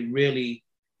 really, really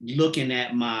looking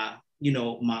at my,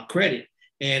 my credit.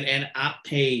 And I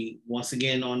pay, once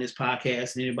again, on this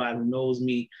podcast, and anybody who knows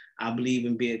me, I believe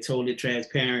in being totally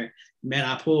transparent. Man,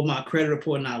 I pulled my credit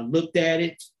report and I looked at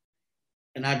it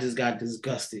and I just got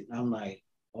disgusted. I'm like,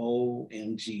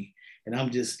 OMG. And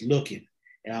I'm just looking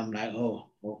and I'm like,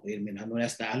 oh, wait a minute. I know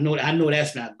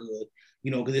that's not good.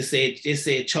 Because it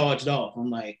said charged off. I'm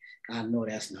like, I know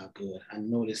that's not good. I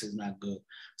know this is not good.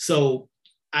 So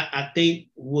I think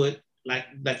what,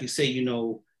 like you say, you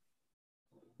know,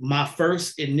 my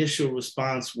first initial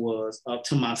response was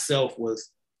to myself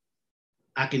was,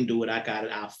 I can do it. I got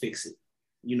it. I'll fix it,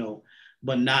 you know,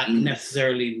 but not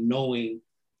necessarily knowing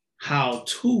how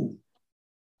to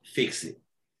fix it,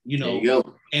 you know. There you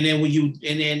go. And then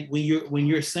when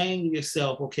you're saying to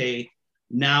yourself, okay,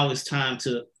 now it's time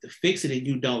to fix it, and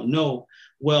you don't know,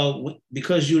 well,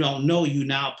 because you don't know, you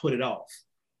now put it off.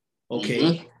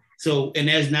 Okay. So, and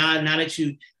as now that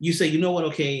you say, you know what,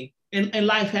 okay, and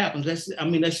life happens. Let's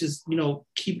just, you know,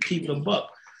 keep it a buck.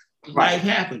 Right. Life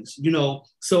happens, you know.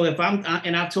 So if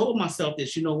I told myself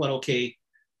this, you know what, okay,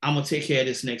 I'm gonna take care of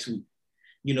this next week,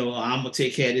 you know, I'm gonna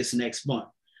take care of this next month,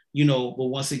 you know. But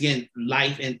once again,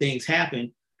 life and things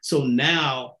happen. So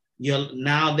now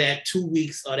that 2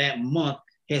 weeks or that month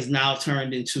has now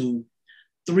turned into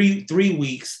three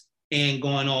weeks and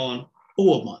going on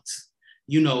 4 months,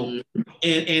 you know.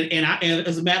 And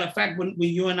as a matter of fact, when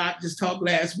you and I just talked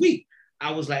last week,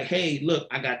 I was like, hey, look,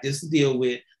 I got this to deal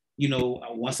with. You know,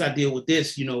 once I deal with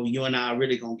this, you know, you and I are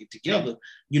really gonna get together,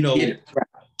 you know. Yeah.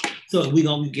 So we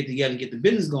gonna get together and get the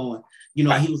business going. You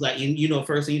know, he was like, and, you know,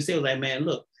 first thing you said was like, man,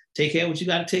 look, take care of what you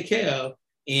got to take care of,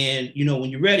 and you know, when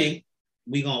you're ready,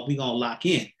 we gonna lock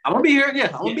in. I'm gonna be here.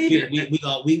 Yeah, I'm gonna be here. We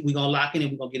gonna lock in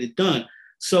and we're gonna get it done.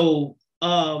 So,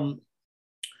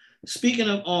 speaking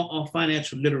of on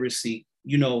financial literacy,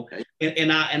 you know,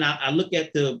 and I look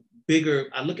at the bigger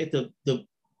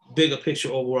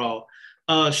picture overall.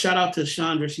 Shout out to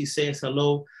Chandra. She says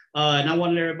hello. And I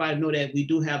want to let everybody know that we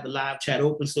do have the live chat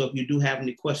open. So if you do have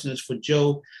any questions for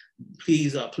Joe,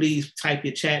 please type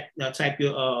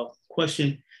your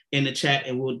question in the chat,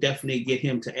 and we'll definitely get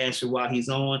him to answer while he's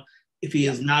on. If he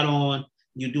is not on,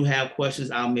 you do have questions,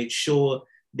 I'll make sure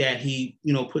that he,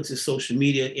 you know, puts his social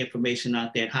media information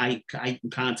out there, how you can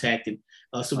contact him.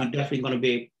 So we're definitely going to be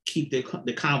able to keep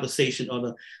the conversation,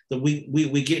 or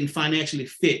we're getting financially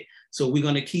fit. So we're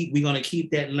gonna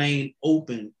keep that lane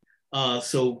open.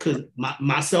 So because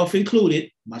myself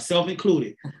included.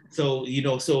 So, you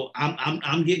know, so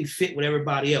I'm getting fit with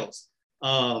everybody else.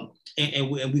 And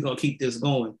we're gonna keep this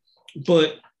going.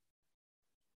 But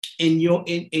in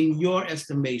your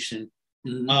estimation,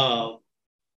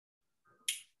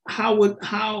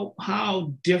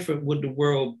 how different would the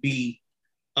world be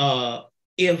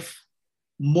if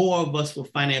more of us were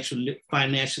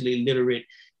financially literate?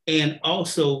 And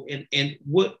also, and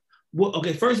what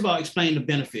okay, first of all, explain the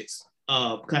benefits.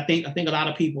 I think a lot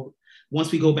of people,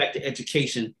 once we go back to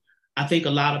education, I think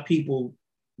a lot of people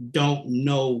don't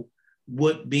know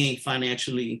what being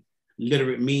financially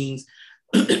literate means.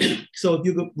 So if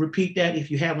you could repeat that,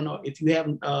 if you had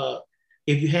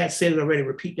said it already,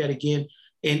 repeat that again,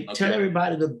 and tell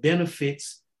everybody the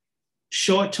benefits,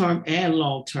 short term and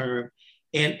long term,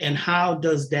 and how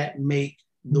does that make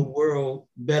the world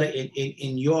better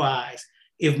in your eyes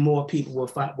if more people were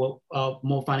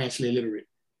more financially literate?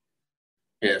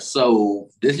 Yeah, so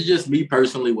this is just me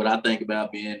personally, what I think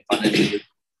about being financially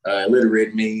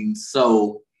literate means.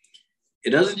 So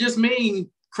it doesn't just mean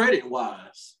credit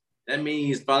wise. That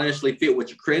means financially fit with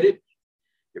your credit,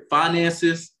 your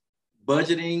finances,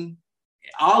 budgeting,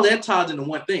 all that ties into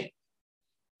one thing.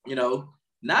 You know,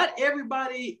 not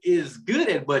everybody is good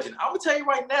at budgeting. I'm gonna tell you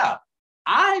right now,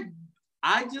 I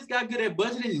just got good at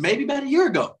budgeting maybe about a year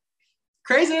ago.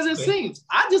 Crazy as it seems,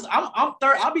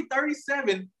 I'll be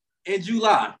 37 in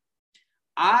July.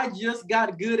 I just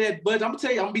got good at budget. I'm gonna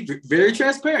tell you, I'm gonna be very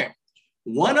transparent.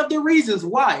 One of the reasons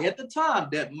why at the time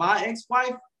that my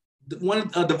ex-wife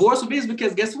wanted a divorce with me is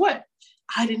because guess what?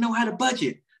 I didn't know how to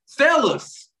budget.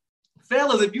 Fellas,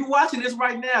 if you're watching this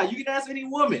right now, you can ask any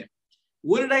woman,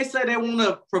 what do they say? They want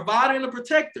a provider and a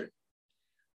protector.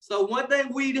 So one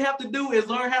thing we have to do is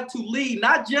learn how to lead,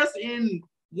 not just in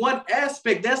one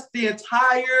aspect, that's the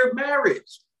entire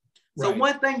marriage. Right. So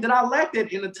one thing that I lacked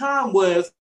at in the time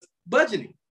was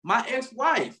budgeting. My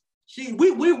ex-wife,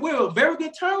 we're on very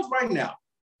good terms right now.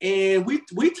 And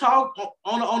we talk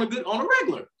on a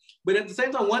regular. But at the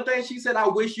same time, one thing she said I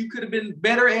wish you could have been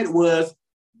better at was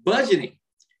budgeting.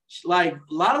 Like a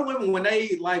lot of women, when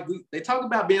they talk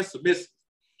about being submissive.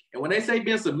 And when they say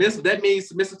being submissive, that means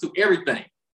submissive to everything.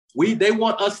 They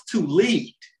want us to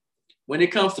lead when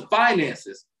it comes to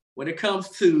finances, when it comes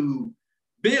to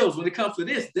bills, when it comes to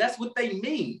this. That's what they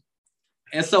mean.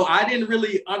 And so I didn't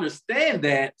really understand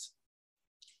that,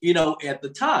 you know, at the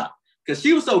time, because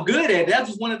she was so good at it. That's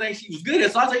just one of the things she was good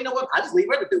at. So I said, you know what? I just leave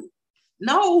her to do it.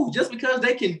 No, just because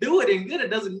they can do it and good, it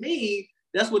doesn't mean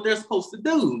that's what they're supposed to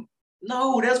do.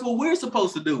 No, that's what we're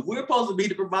supposed to do. We're supposed to be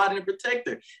the provider and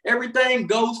protector. Everything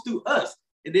goes through us.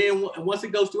 And then once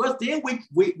it goes to us, then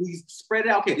we spread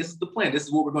it out. Okay, this is the plan. This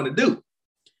is what we're going to do.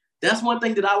 That's one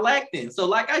thing that I lacked in. So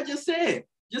like I just said,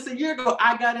 just a year ago,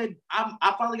 I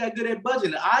finally got good at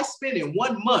budgeting. I spent in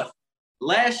 1 month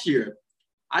last year,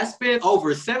 I spent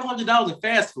over $700 in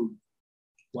fast food.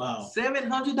 Wow.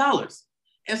 $700.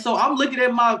 And so I'm looking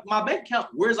at my bank account.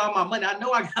 Where's all my money? I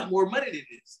know I got more money than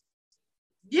this.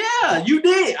 Yeah, you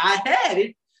did. I had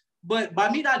it. But by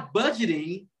me not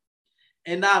budgeting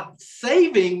and not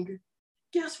saving,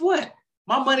 guess what?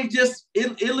 My money just,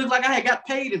 it looked like I had got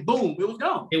paid and boom, it was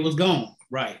gone. It was gone.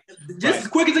 Right. Just as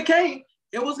quick as it came,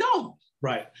 it was gone.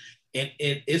 Right. And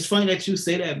it's funny that you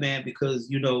say that, man, because,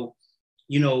 you know,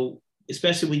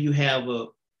 especially when you have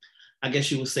I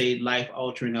guess you would say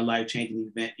life-altering or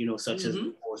life-changing event, you know, such as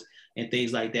divorce and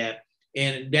things like that.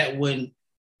 And that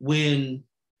when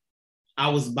I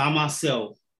was by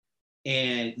myself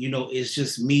and, you know, it's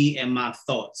just me and my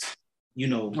thoughts, you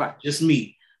know, just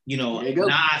me, you know,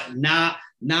 now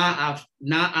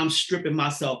I'm stripping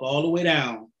myself all the way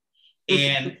down.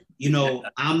 And, you know,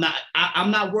 I'm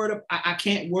not worried. I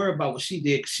can't worry about what she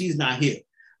did. She's not here.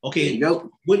 Okay.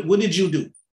 What did you do?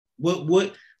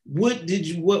 What did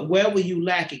you, where were you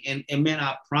lacking? And man,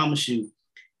 I promise you.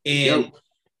 And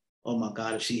oh my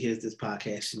God, if she hears this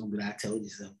podcast, she's gonna be like, I told you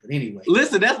so. But anyway.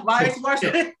 Listen, that's my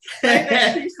expression.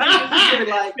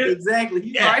 Like, exactly.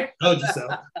 He's right. Told you so.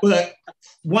 But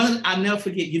I never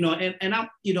forget, you know, and I'm,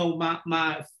 you know,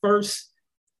 my first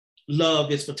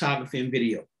love is photography and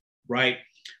video, right?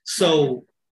 So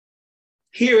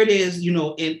here it is, you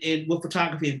know, and with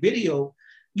photography and video,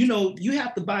 you know, you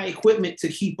have to buy equipment to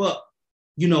keep up,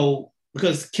 you know,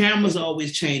 because cameras are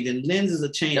always changing, lenses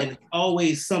are changing,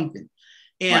 always something.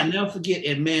 And I never forget,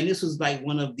 and man, this was like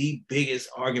one of the biggest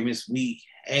arguments we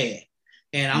had.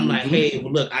 And I'm like, hey,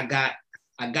 well, look, I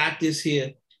got this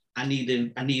here. I need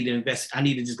to invest. I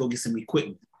need to just go get some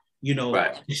equipment, you know.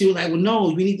 And she was like, well, no,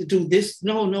 we need to do this.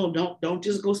 No, don't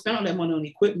just go spend all that money on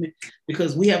equipment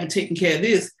because we haven't taken care of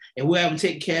this and we haven't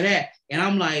taken care of that. And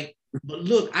I'm like, but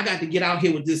look, I got to get out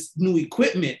here with this new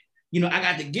equipment. You know, I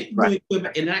got to get new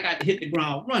equipment and then I got to hit the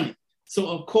ground running. So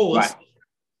of course,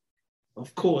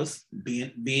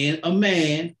 being a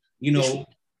man, you know,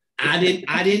 I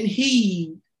didn't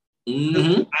heed.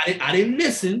 I didn't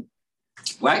listen.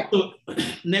 Right. So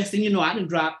next thing you know, I didn't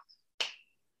drop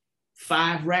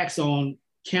 5 racks on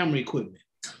camera equipment.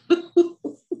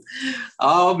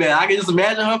 Oh man, I can just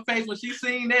imagine her face when she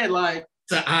seen that. Like,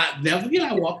 so I never forget.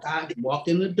 I walked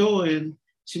in the door and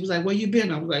she was like, "Where you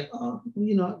been?" I was like, "Oh,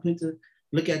 you know, I went to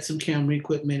look at some camera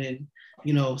equipment." And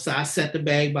you know, so I set the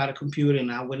bag by the computer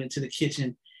and I went into the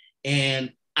kitchen,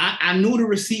 and I knew the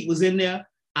receipt was in there.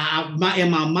 In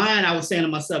my mind, I was saying to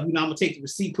myself, you know, I'm gonna take the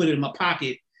receipt, put it in my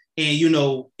pocket, and you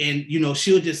know,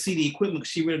 she'll just see the equipment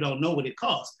because she really don't know what it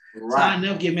costs. Right. So I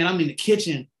never get, man, I'm in the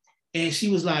kitchen, and she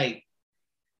was like,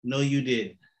 "No, you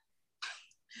didn't."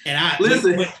 And I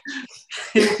listen. Wait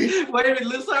a minute,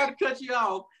 let's sorry to cut you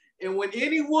off. And when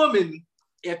any woman,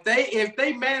 if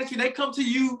they manage you, they come to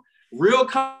you real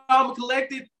calm and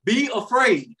collected, be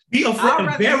afraid. Be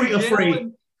afraid, very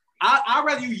afraid. I'd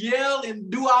rather you yell and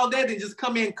do all that than just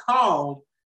come in calm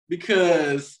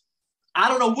because I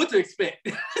don't know what to expect.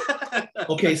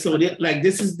 Okay, so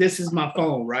this is my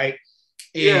phone, right?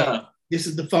 And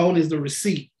the phone is the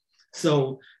receipt.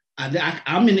 So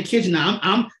I'm in the kitchen now.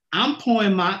 I'm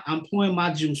pouring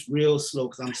my juice real slow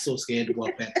because I'm so scared to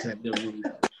walk back to that living room.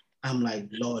 I'm like,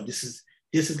 Lord, this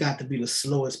has got to be the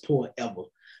slowest pour ever.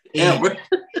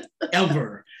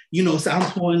 Ever. You know, so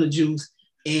I'm pouring the juice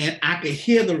and I could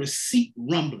hear the receipt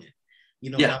rumbling.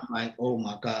 You know, I'm like, oh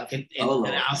my God. And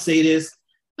I'll say this,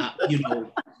 you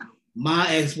know, my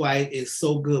ex-wife is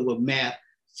so good with math.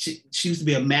 She used to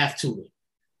be a math tutor.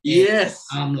 Yes.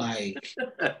 I'm like,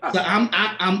 so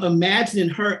I'm imagining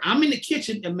her. I'm in the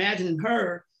kitchen imagining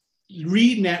her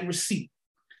reading that receipt.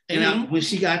 And when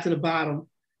she got to the bottom,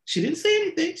 she didn't say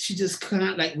anything. She just kind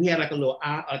of like, we had like a little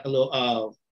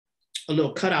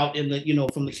cutout in the, you know,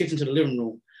 from the kitchen to the living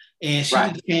room. And she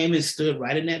came and stood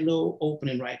right in that little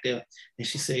opening right there. And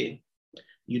she said,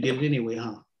 "You did it anyway,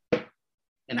 huh?"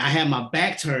 And I had my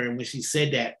back turned when she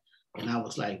said that. And I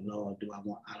was like, Lord,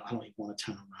 I don't even want to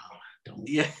turn around.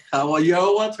 Well, you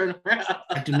don't want to turn around.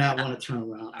 I do not want to turn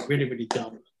around. I really, really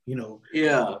don't. You know.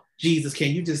 Yeah. Jesus, can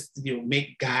you just, you know,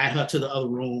 guide her to the other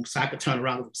room so I could turn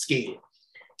around? I'm scared.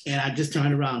 And I just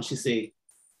turned around. And she said,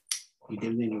 "You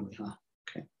did it anyway, huh?"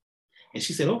 Okay. And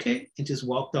she said, "Okay," and just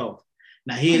walked off.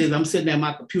 Now here it is. I'm sitting at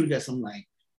my computer desk. I'm like,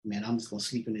 man, I'm just gonna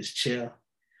sleep in this chair.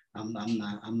 I'm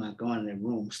not going in that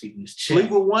room. Sleep in this chair.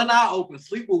 Sleep with one eye open.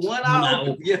 Sleep with one eye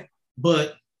open. Yeah.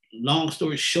 But long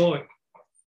story short,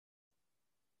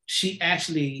 she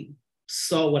actually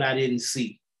saw what I didn't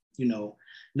see, you know.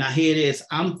 Now here it is.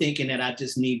 I'm thinking that I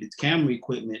just need the camera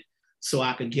equipment so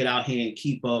I could get out here and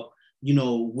keep up,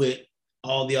 with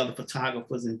all the other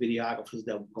photographers and videographers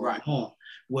that were going on.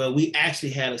 Well, we actually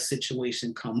had a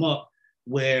situation come up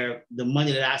where the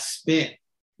money that I spent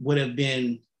would have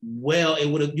been, it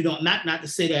would have, not to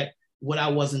say that what I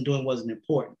wasn't doing wasn't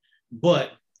important,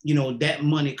 but, that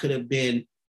money could have been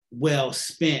well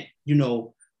spent,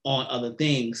 on other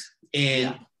things.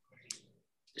 And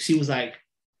she was like,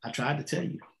 I tried to tell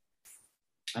you,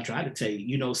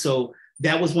 so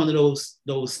that was one of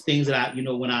those things that I,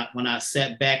 when I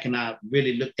sat back and I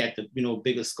really looked at the,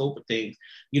 bigger scope of things,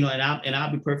 and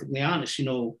I'll be perfectly honest,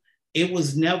 it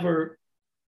was never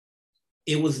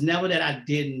that I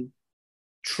didn't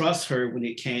trust her when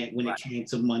it came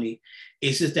to money.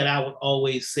 It's just that I would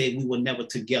always say we were never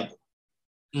together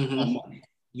on money.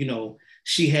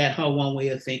 She had her one way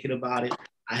of thinking about it.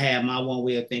 I had my one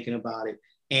way of thinking about it.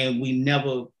 And we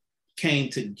never came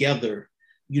together,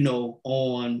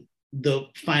 on the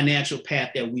financial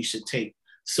path that we should take.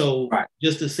 So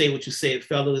just to say what you said,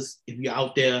 fellas, if you're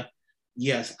out there,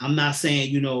 yes, I'm not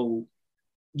saying,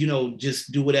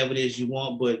 just do whatever it is you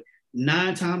want, but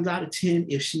 9 times out of 10,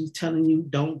 if she's telling you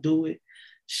don't do it,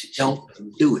 don't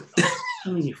do it. She's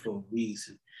telling you for a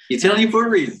reason. You're telling you for a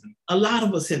reason. A lot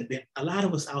of us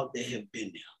out there have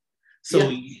been there. So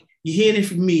you hear it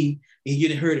from me and you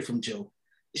didn't heard it from Joe.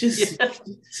 Just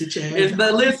sit your hands.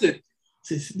 But listen.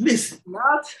 Just listen.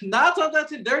 Not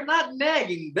they're not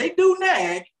nagging. They do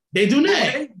nag. They do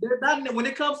nag. They're not, when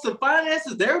it comes to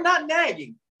finances, they're not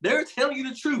nagging. They're telling you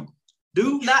the truth.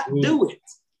 Do not do it.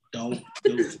 Don't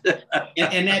do it.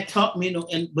 and that taught me,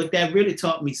 but that really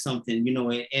taught me something,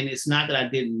 and it's not that I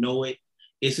didn't know it.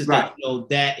 It's just that,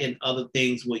 that and other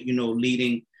things were,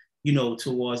 leading,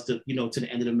 towards the, to the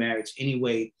end of the marriage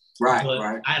anyway. Right.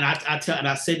 And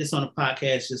I said this on a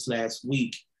podcast just last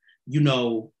week,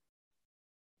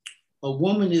 a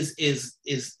woman is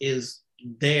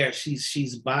there.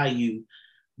 She's by you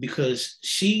because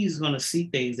she's going to see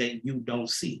things that you don't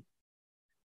see.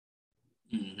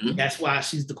 Mm-hmm. That's why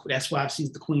she's the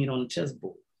queen on the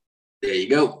chessboard. There you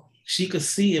go. She could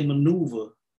see and maneuver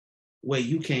where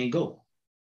you can't go.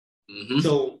 Mm-hmm.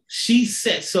 So she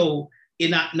said,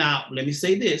 now let me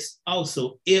say this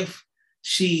also, if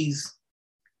she's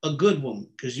a good woman,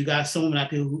 because you got some women out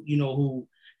there who, who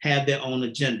have their own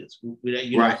agendas.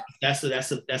 That's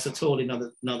a totally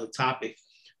another topic.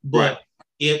 But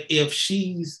if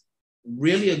she's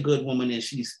really a good woman and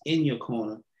she's in your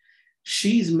corner,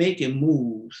 she's making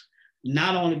moves,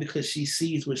 not only because she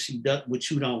sees what she does,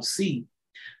 what you don't see,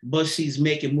 but she's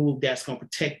making moves that's going to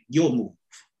protect your move.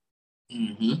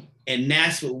 Mm-hmm. And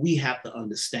that's what we have to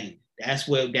understand. That's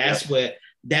where that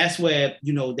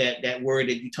word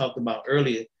that you talked about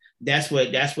earlier, that's where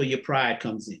your pride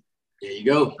comes in. There you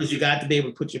go. Because you got to be able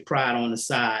to put your pride on the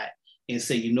side and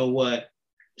say, you know what?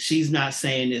 She's not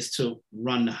saying this to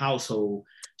run the household.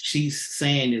 She's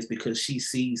saying this because she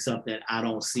sees something that I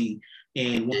don't see.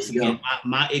 And once again,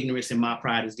 my ignorance and my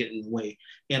pride is getting in the way.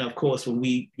 And of course, when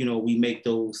we make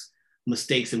those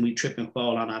mistakes and we trip and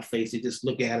fall on our face, they just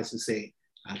look at us and say,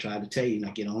 I tried to tell you,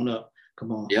 now get on up.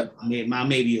 Come on. Yep.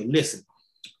 Maybe you'll listen.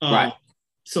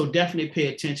 So definitely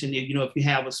pay attention. If you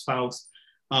have a spouse,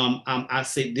 I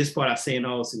say this part, I say in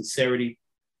all sincerity,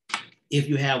 if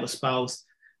you have a spouse,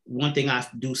 one thing I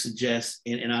do suggest,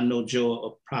 and I know Joe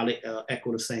will probably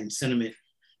echo the same sentiment,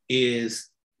 is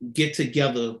get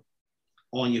together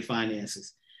on your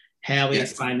finances. Have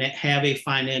a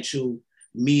financial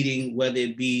meeting, whether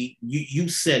it be, you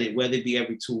said it, whether it be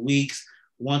every 2 weeks,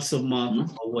 once a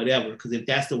month, or whatever. Because if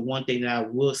that's the one thing that I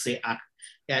will say,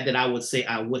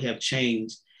 I would have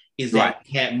changed, is that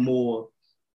we had more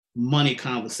money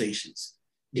conversations.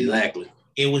 Exactly.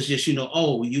 It was just,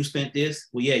 oh, you spent this.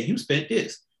 Well, yeah, you spent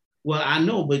this. Well, I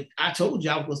know, but I told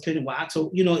you I was spending. Well, I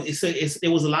told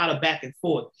it was a lot of back and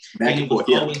forth. And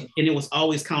it was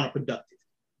always counterproductive.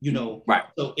 Right.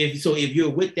 So if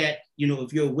you're with that,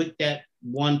 if you're with that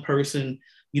one person,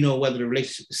 whether the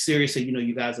relationship is serious, or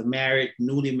you guys are married,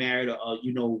 newly married, or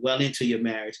well into your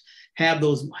marriage, have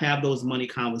those money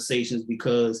conversations,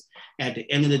 because at the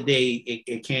end of the day,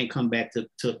 it can come back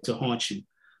to haunt you.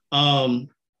 And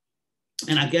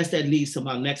I guess that leads to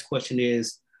my next question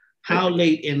is, how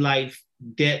late in life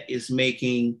debt is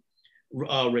making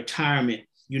retirement,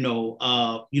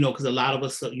 because a lot of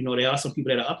us, there are some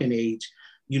people that are up in age,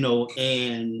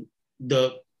 and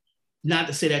not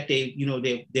to say that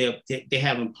they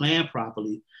haven't planned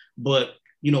properly, but,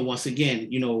 once again,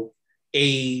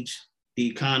 age, the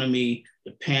economy,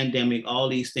 the pandemic, all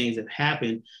these things have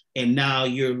happened. And now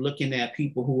you're looking at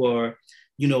people who are,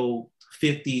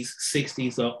 50s,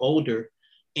 60s or older,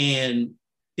 and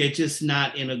they're just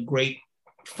not in a great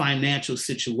financial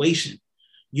situation,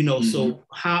 So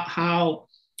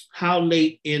how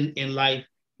late in life,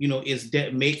 is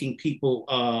debt making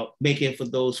people making for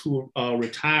those who are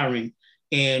retiring,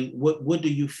 and what do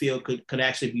you feel could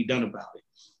actually be done about it?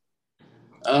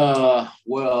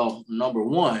 Well, number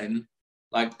one,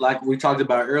 like we talked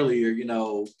about earlier,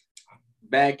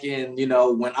 back in,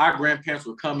 when our grandparents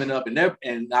were coming up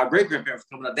and our great grandparents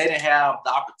were coming up, they didn't have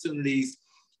the opportunities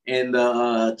and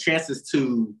the chances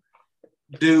to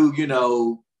do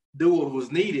what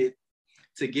was needed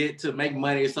to make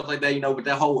money and stuff like that, with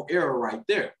that whole era right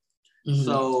there. Mm-hmm.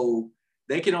 So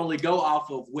they can only go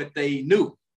off of what they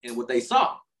knew and what they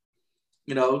saw,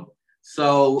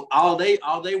 So all they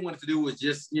wanted to do was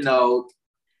just,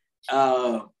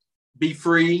 be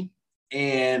free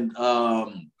and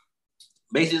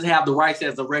basically just have the rights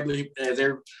as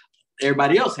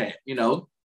everybody else had,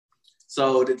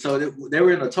 So they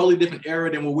were in a totally different era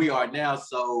than what we are now.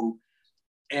 So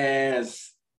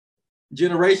as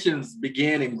generations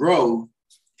begin and grow,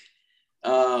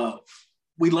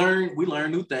 we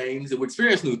learn new things and we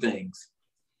experience new things.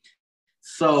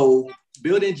 So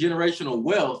building generational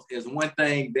wealth is one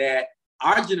thing that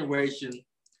our generation,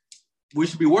 we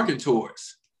should be working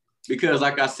towards. Because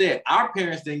like I said, our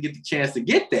parents didn't get the chance to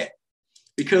get that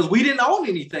because we didn't own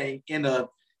anything in the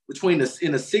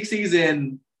 60s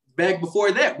and back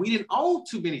before that. We didn't own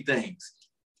too many things.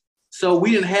 So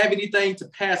we didn't have anything to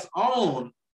pass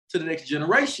on to the next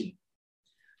generation.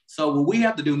 So what we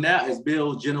have to do now is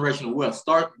build generational wealth,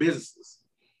 start businesses.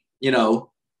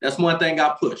 That's one thing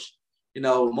I push.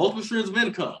 Multiple streams of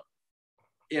income.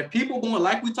 If people want,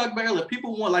 like we talked about earlier,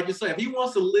 people want, like you said, if he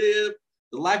wants to live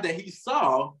the life that he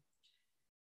saw,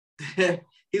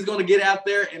 he's going to get out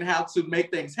there and how to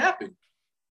make things happen.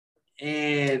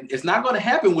 And it's not going to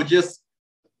happen with just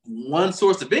one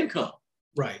source of income.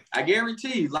 Right. I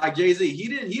guarantee you, like Jay-Z, he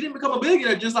didn't become a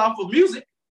billionaire just off of music.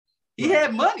 He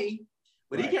had money,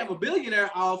 but he became a billionaire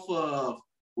off of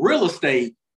real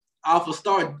estate, off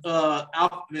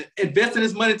investing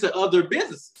his money to other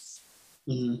businesses.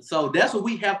 Mm-hmm. So that's what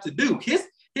we have to do.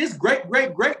 His great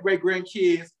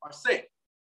grandkids are set.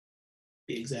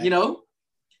 Exactly.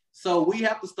 So we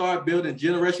have to start building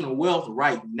generational wealth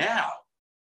right now.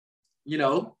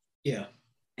 Yeah.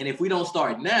 And if we don't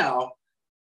start now,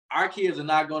 our kids are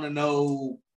not going to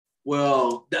know.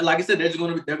 Well, like I said, they're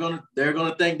going to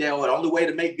think that the only way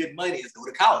to make good money is go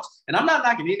to college. And I'm not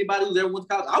knocking anybody who's ever went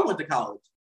to college. I went to college.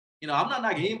 I'm not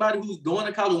knocking anybody who's going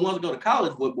to college or wants to go to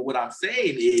college. But what I'm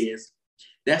saying is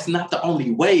that's not the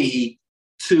only way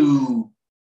to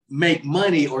make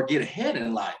money or get ahead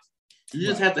in life. You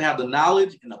just have to have the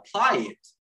knowledge and apply it.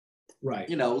 Right.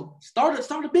 Start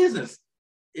a business.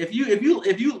 If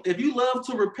you love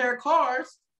to repair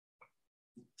cars,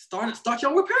 start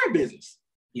your repair business.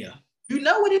 Yeah. You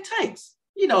know what it takes.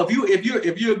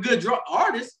 If you're a good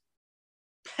artist,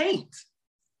 paint.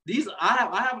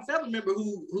 I have a family member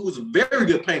who's a very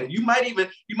good painter. You might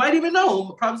even know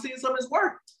him, probably seen some of his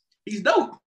work. He's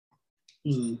dope.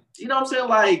 Mm-hmm. You know what I'm saying?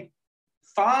 Like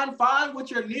find what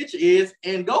your niche is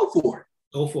and go for it.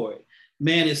 Go for it.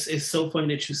 Man, it's so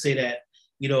funny that you say that.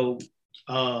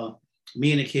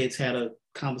 Me and the kids had a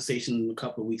conversation a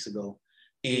couple of weeks ago.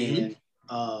 And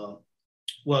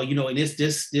well, and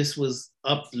this was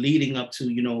leading up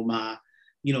to, my,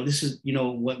 this is,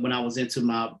 when I was into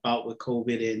my bout with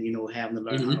COVID and, having to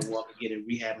learn how to walk again and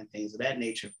rehab and things of that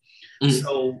nature. Mm-hmm.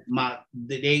 So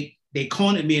they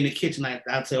cornered me in the kitchen.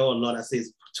 I'd say, oh Lord, I say,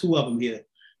 it's two of them here.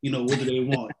 What do they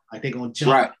want? Like they're going to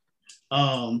jump.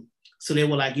 Right. So they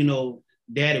were like,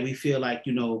 Daddy, we feel like,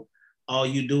 all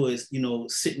you do is,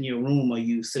 sit in your room or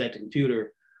you sit at the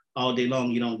computer all day long.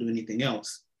 You don't do anything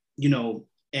else,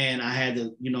 and I had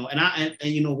to,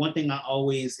 and one thing I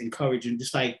always encourage, and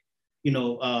just like,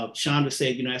 Chandra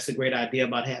said, that's a great idea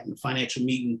about having a financial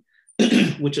meeting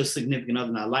with your significant other.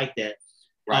 And I like that.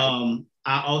 Right.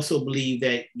 I also believe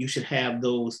that you should have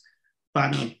those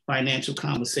financial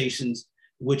conversations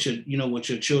with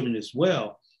your children as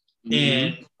well. Mm-hmm.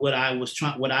 And what I was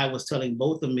telling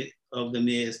both of them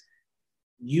is,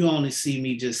 you only see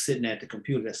me just sitting at the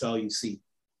computer. That's all you see.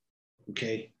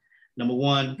 Okay. Number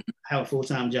one, I have a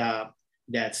full-time job.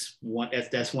 That's one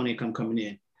income coming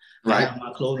in. Right. I have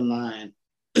my clothing line.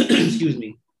 Excuse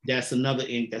me. That's another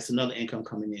income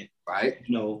coming in. Right.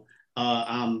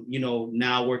 I'm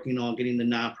now working on getting the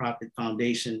nonprofit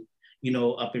foundation,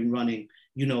 up and running.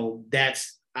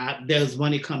 There's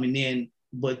money coming in,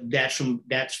 but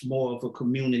that's more of a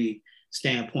community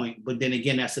standpoint. But then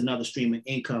again, that's another stream of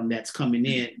income that's coming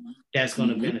in that's going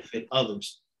to benefit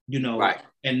others. Right.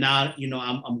 And now,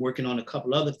 I'm working on a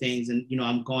couple other things, and,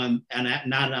 I'm going, and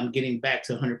now that I'm getting back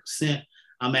to 100%,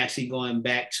 I'm actually going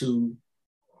back to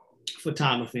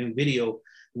photography and video,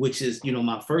 which is,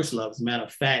 my first love. As a matter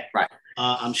of fact, right.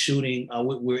 I'm shooting,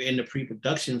 we're in the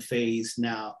pre-production phase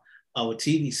now of a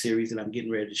TV series that I'm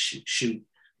getting ready to shoot,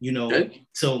 Good.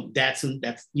 So that's,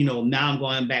 now I'm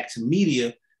going back to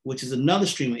media, which is another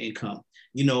stream of income,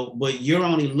 but you're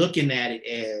only looking at it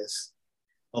as,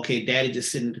 okay, daddy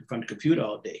just sitting in front of the computer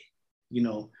all day,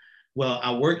 well,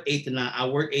 I work 8 to 9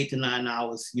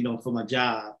 hours, for my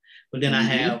job, but then I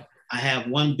have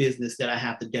one business that I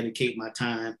have to dedicate my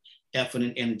time, effort,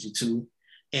 and energy to.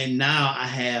 And now I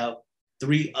have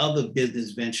 3 other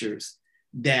business ventures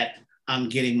that I'm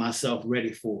getting myself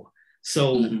ready for.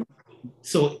 So,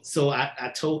 so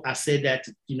I said that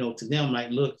to them,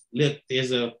 like, look,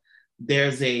 there's a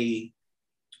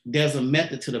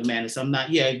method to the madness. I'm not,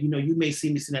 you may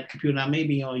see me sitting at the computer, I may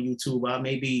be on YouTube, I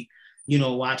may be,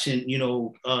 watching,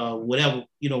 whatever,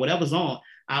 whatever's on.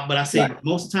 But I say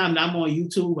most of the time that I'm on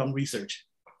YouTube, I'm researching.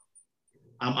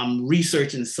 I'm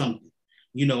researching something,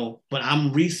 but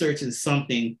I'm researching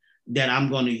something that I'm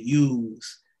going to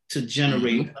use to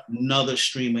generate another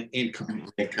stream of income.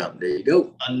 There you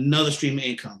go. Another stream of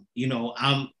income.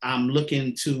 I'm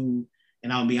looking to,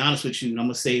 and I'll be honest with you, and I'm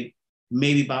going to say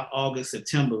maybe by August,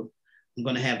 September, I'm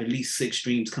going to have at least 6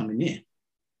 streams coming in.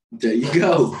 There you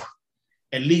go.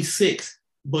 At least 6,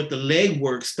 but the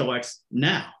legwork starts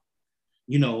now.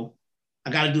 I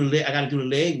got to do the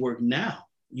legwork now.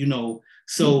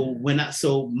 So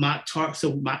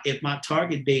if my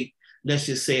target date, let's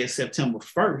just say it's September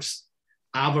 1st,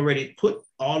 I've already put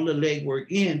all the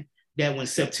legwork in that when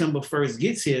September 1st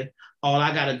gets here, all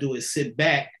I got to do is sit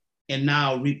back and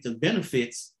now reap the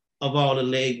benefits of all the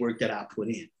legwork that I put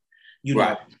in.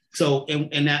 Right. So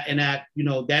and that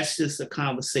that's just a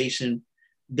conversation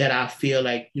that I feel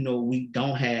like we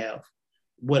don't have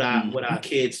with our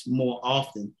kids more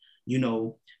often.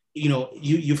 You've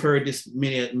heard this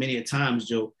many times,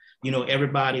 Joe.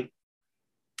 Everybody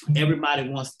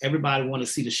wants to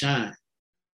see the shine.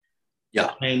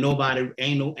 Yeah. Ain't nobody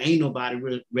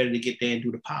ready to get there and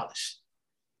do the polish.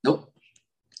 Nope.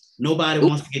 Nobody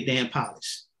wants to get there and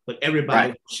polish, but everybody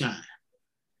wants to shine.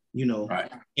 Right.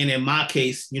 And in my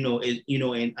case,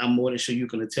 and I'm more than sure you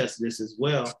can attest to this as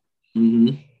well.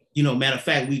 Matter of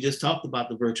fact, we just talked about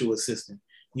the virtual assistant.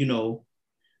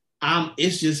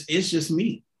 It's just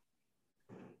me.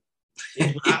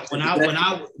 When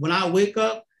I wake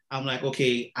up, I'm like,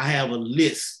 okay, I have a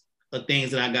list of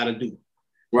things that I got to do.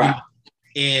 Right.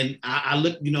 And I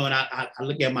look, and I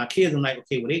look at my kids. I'm like,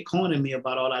 okay, well, they cornering me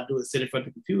about all I do is sit in front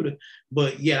of the computer,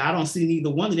 but yet I don't see neither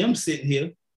one of them sitting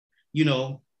here.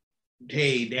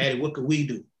 Hey, Daddy, what could we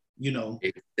do?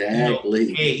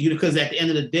 Exactly. Hey, because at the end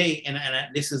of the day, and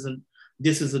this is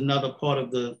another part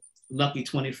of the Lucky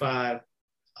 25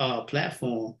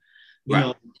 platform.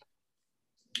 When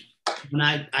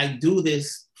I do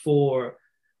this for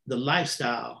the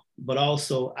lifestyle, but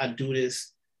also I do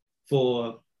this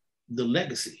for the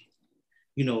legacy.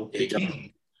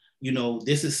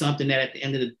 This is something that at the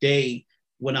end of the day,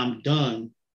 when I'm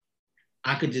done,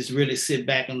 I could just really sit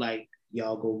back and like,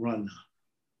 y'all go run now.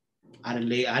 I done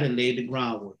laid the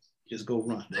groundwork. Just go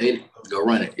run. Go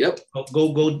run it. Yep.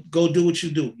 Go do what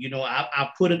you do. I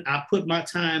put my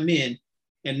time in,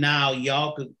 and now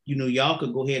y'all could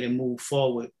go ahead and move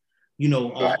forward.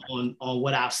 On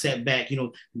what I've set back.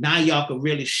 Now y'all could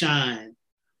really shine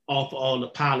off all the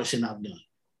polishing I've done.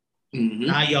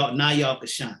 Now y'all could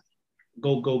shine.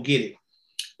 Go get it.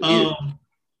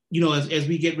 As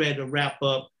we get ready to wrap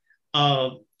up,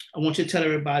 I want you to tell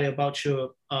everybody about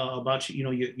your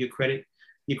credit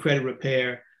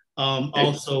repair.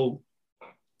 Also,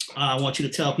 I want you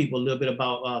to tell people a little bit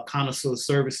about Connoisseur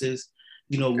Services.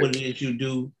 What it is you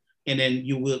do, and then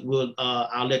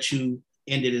I'll let you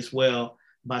end it as well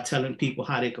by telling people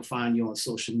how they can find you on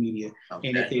social media,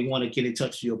 and if they want to get in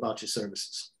touch with you about your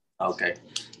services. Okay.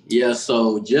 Yeah.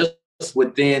 So just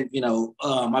within,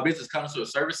 my business, Connoisseur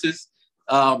Services.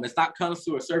 It's not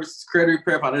Connoisseur Services Credit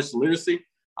Repair Financial Literacy.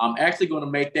 I'm actually going to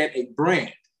make that a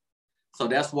brand. So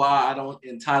that's why I don't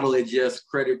entitle it just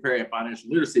Credit Repair and Financial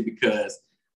Literacy, because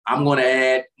I'm going to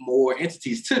add more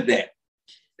entities to that.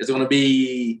 It's going to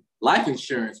be life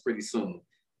insurance pretty soon.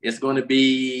 It's going to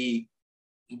be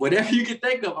whatever you can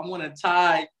think of. I'm going to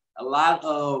tie a lot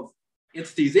of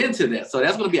entities into that. So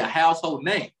that's going to be a household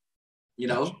name,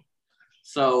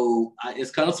 So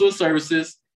it's Connoisseur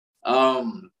Services.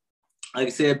 Like I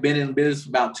said, been in business for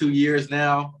about 2 years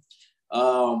now.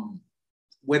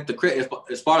 With the credit,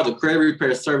 as far as the credit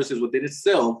repair services within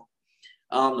itself,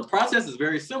 the process is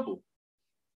very simple.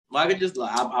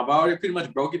 I've already pretty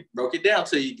much broke it down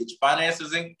to you. Get your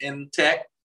finances intact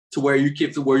to where you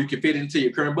can fit into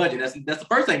your current budget. That's the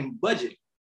first thing. Budget.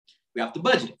 We have to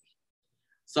budget.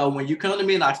 So when you come to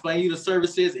me and I explain you the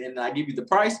services and I give you the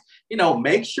price,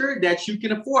 make sure that you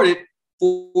can afford it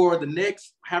for the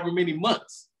next however many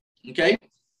months. Okay,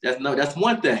 that's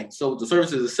one thing. So the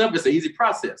services itself, it's an easy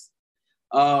process.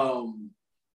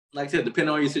 Like I said,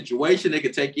 depending on your situation, it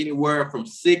could take anywhere from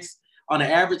 6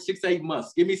 to 8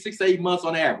 months. Give me 6 to 8 months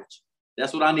on average.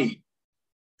 That's what I need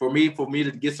for me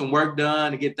to get some work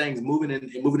done and get things moving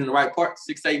and moving in the right part.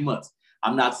 6 to 8 months.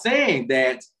 I'm not saying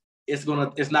that it's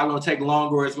not gonna take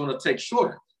longer or it's gonna take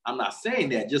shorter. I'm not saying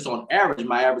that. Just on average,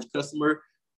 my average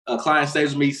client stays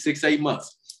with me 6 to 8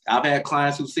 months. I've had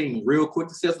clients who've seen real quick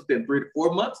success within 3 to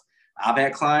 4 months. I've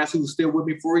had clients who are still with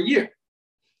me for a year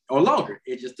or longer.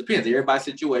 It just depends. Everybody's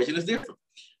situation is different.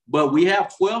 But we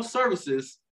have 12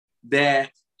 services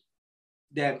that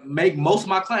make most of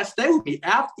my clients stay with me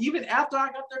even after I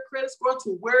got their credit score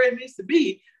to where it needs to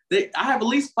be. I have at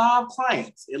least 5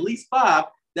 clients,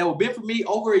 that will be for me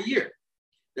over a year.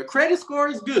 Their credit score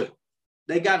is good.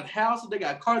 They got houses, they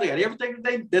got cars, they got everything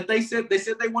that they said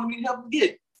they wanted me to help them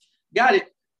get. Got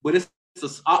it. But it's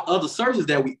other services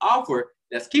that we offer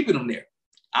that's keeping them there.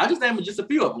 I'll just name just a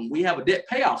few of them. We have a debt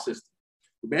payoff system.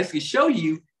 We basically show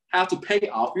you how to pay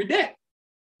off your debt.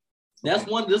 That's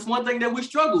one thing that we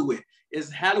struggle with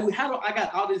is how do I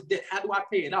got all this debt? How do I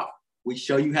pay it off? We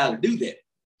show you how to do that.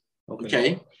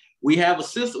 Okay. We have a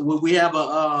system. We have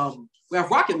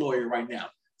Rocket Lawyer right now.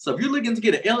 So if you're looking to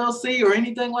get an LLC or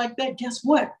anything like that, guess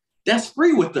what? That's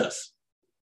free with us.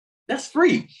 That's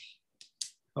free.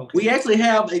 Okay. We actually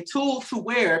have a tool to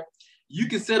where you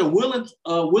can set a will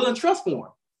and trust form.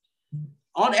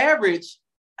 On average,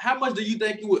 how much do you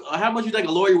think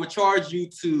a lawyer would charge you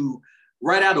to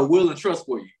write out a will and trust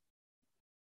for you?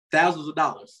 Thousands of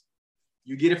dollars.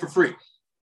 You get it for free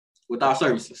with our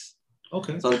services.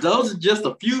 Okay. So those are just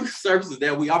a few services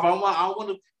that we offer. I don't want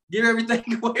to give everything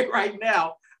away right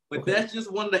now, but that's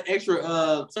just one of the extra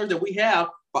services that we have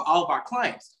for all of our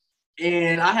clients.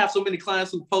 And I have so many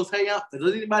clients who post, hey,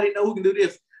 does anybody know who can do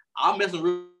this? I'll message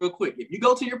real quick. If you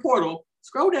go to your portal,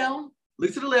 scroll down,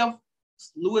 look to the left,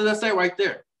 look what I say right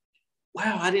there.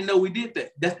 Wow, I didn't know we did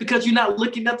that. That's because you're not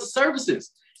looking at the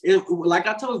services. Like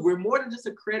I told you, we're more than just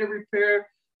a credit repair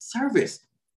service.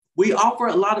 We offer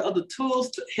a lot of other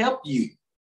tools to help you.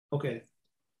 Okay.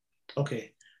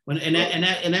 Well, and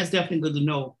that's definitely good to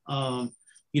know. I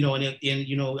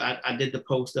did the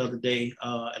post the other day,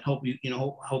 and hope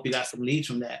you got some leads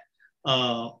from that.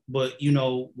 But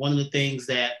one of the things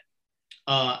that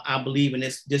I believe, and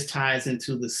this ties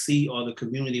into the C or the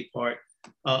community part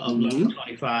of Lucky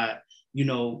 25.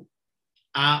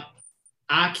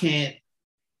 I can't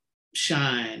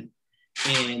shine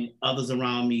and others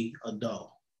around me are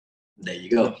dull. There you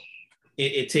go.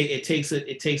 It takes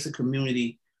a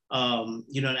community,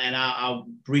 and I'll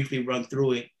briefly run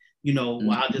through it.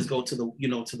 I'll just go to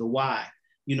the why.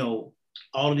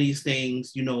 All of these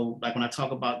things, like when I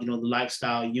talk about, the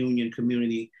lifestyle, union,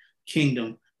 community,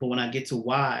 kingdom, but when I get to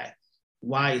why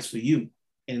is for you,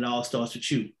 and it all starts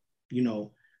with you.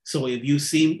 So if you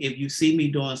see me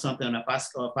doing something, and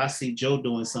if I see Joe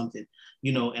doing something,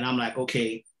 and I'm like,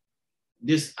 okay,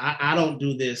 this I don't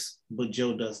do this, but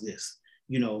Joe does this.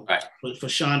 Right. But for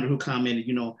Chandra who commented,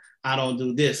 I don't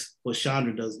do this, but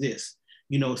Chandra does this.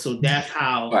 So that's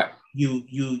how right.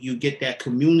 you get that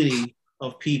community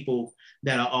of people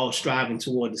that are all striving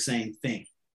toward the same thing.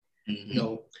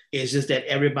 Mm-hmm. It's just that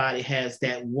everybody has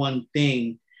that one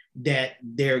thing that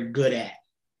they're good at.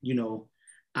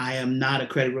 I am not a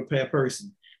credit repair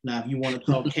person. Now, if you want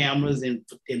to talk cameras and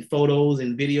photos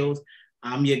and videos,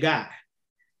 I'm your guy.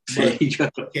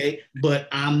 But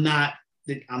I'm not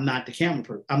the camera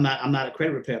person. I'm not a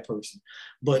credit repair person.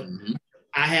 But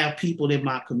I have people in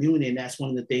my community, and that's one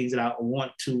of the things that I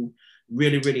want to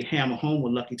really, really hammer home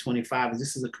with Lucky 25 is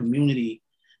this is a community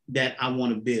that I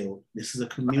want to build. This is a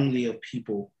community of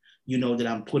people, that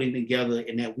I'm putting together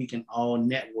and that we can all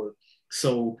network.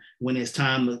 So when it's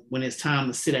time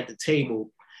to sit at the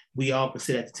table, we all can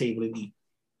sit at the table and eat.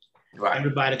 Right.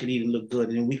 Everybody can eat and look good.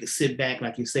 And then we could sit back,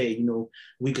 like you say,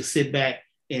 we could sit back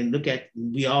and look at,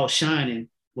 we all shining,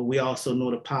 but we also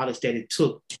know the polish that it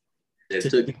took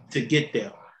to get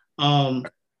there.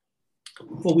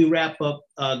 Before we wrap up,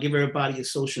 give everybody your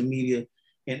social media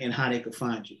and how they can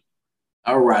find you.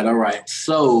 All right.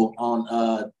 So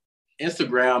on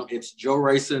Instagram, it's Joe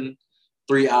Rayson,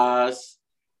 3 I's.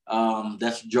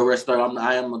 That's Joe Rayson.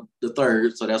 I am the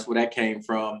third, so that's where that came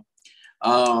from.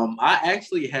 I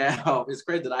actually have, it's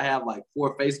crazy that I have like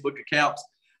 4 Facebook accounts.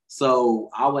 So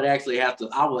I would actually have to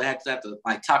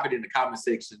like type it in the comment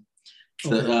section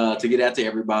to get out to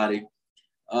everybody.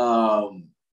 And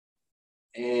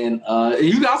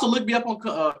you can also look me up on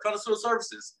Connoisseur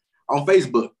Services on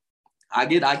Facebook. I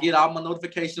get all my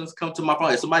notifications come to my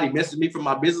phone. If somebody messages me from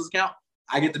my business account,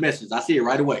 I get the message. I see it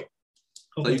right away.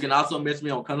 Okay. So you can also message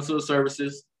me on Connoisseur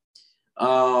Services.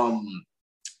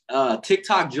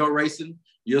 TikTok Joe Rayson.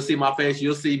 You'll see my face.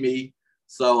 You'll see me.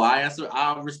 So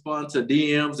I'll respond to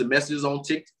DMs and messages on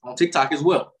TikTok as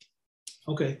well.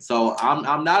 Okay. So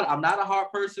I'm not a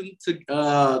hard person to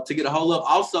get a hold of.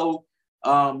 Also,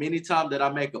 anytime that I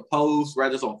make a post,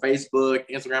 whether it's on Facebook,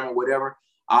 Instagram, or whatever,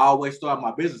 I always start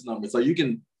my business number. So you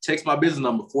can text my business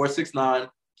number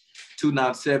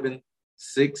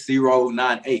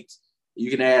 469-297-6098.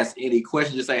 You can ask any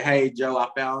question. Just say, "Hey Joe, I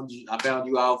found you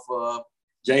off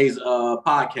Jay's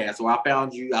podcast, or I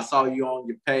saw you on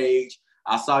your page.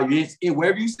 I saw you in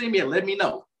wherever you see me, and let me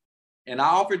know." And I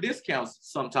offer discounts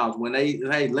sometimes when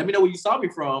hey, let me know where you saw me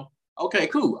from. Okay,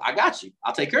 cool. I got you.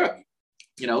 I'll take care of you.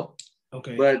 You know.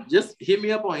 Okay. But just hit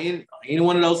me up on any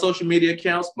one of those social media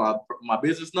accounts. My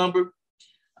business number.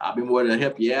 I'll be more than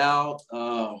help you out.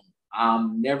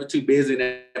 I'm never too busy, and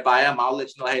if I am, I'll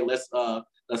let you know. Hey, let's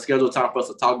schedule time for us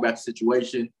to talk about the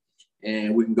situation,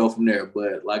 and we can go from there.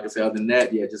 But like I said, other than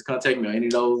that, yeah, just contact me on any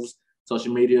of those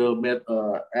social media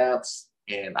apps,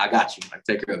 and I got you. I can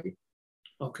take care of you.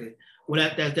 Okay.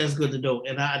 Well, that's good to know,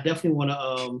 and I definitely want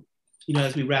to,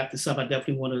 as we wrap this up, I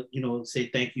definitely want to, say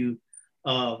thank you,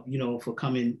 for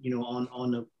coming,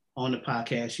 on the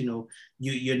podcast.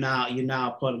 You're now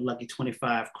a part of the Lucky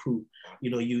 25 crew.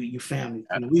 You family.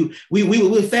 We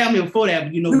were family before that,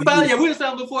 but we were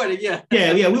family before that. Yeah.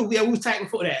 We were tight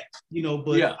before that.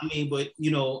 But yeah.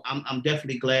 I'm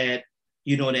definitely glad,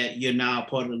 that you're now a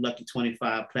part of the Lucky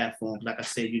 25 platform. Like I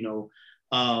said,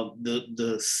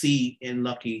 the C in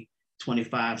Lucky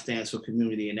 25 stands for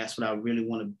community, and that's what I really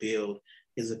want to build,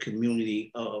 is a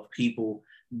community of people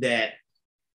that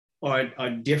are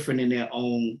different in their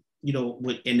own,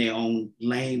 within their own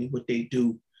lane, what they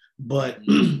do, but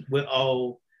we're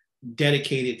all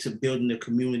dedicated to building a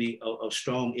community of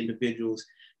strong individuals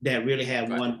that really have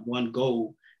one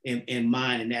goal in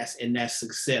mind, and that's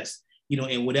success.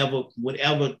 And whatever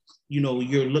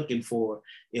you're looking for.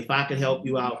 If I can help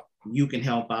you out, you can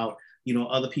help out.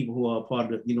 Other people who are a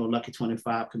part of the Lucky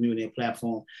 25 community and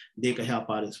platform, they can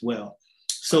help out as well.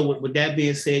 So with that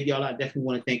being said, y'all, I definitely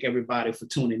want to thank everybody for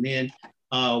tuning in.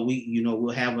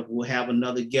 We'll have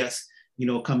another guest,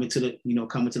 coming to the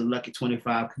Lucky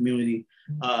 25 community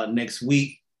next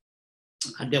week.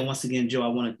 Once again, Joe, I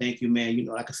want to thank you, man.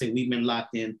 Like I said, we've been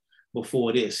locked in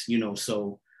before this,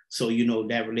 so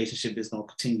that relationship is going to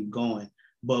continue going.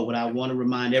 But what I want to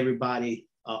remind everybody,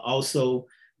 also,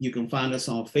 you can find us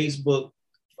on Facebook,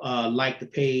 like the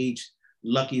page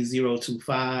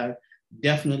Lucky025.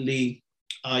 Definitely,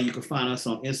 you can find us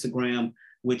on Instagram,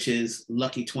 which is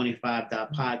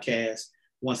lucky25.podcast.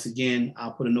 Once again,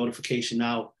 I'll put a notification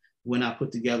out when I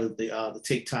put together the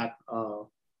TikTok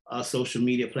social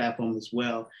media platform as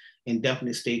well. And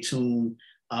definitely stay tuned.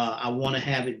 I want to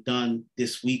have it done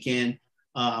this weekend.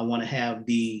 I want to have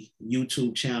the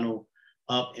YouTube channel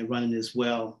up and running as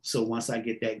well. So once I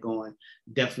get that going,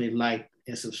 definitely like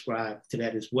and subscribe to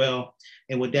that as well.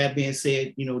 And with that being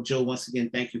said, Joe, once again,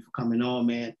 thank you for coming on,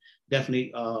 man.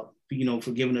 Definitely,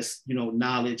 for giving us,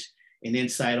 knowledge and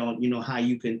insight on, how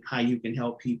you can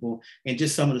help people, and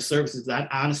just some of the services. I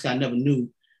honestly, I never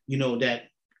knew, that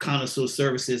Connoisseur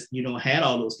Services, had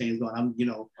all those things going.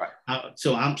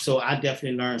 So I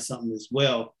definitely learned something as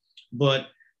well. But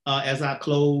as I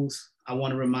close, I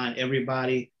want to remind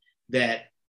everybody that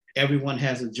everyone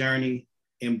has a journey.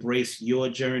 Embrace your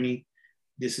journey.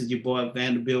 This is your boy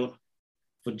Vanderbilt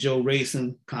for Joe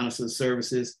Rayson, Connoisseur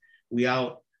Services. We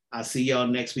out. I'll see y'all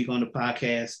next week on the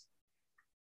podcast.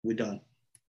 We're done.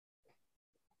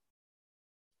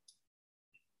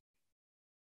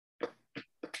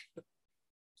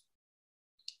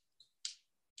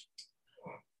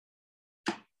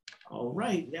 All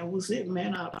right, that was it,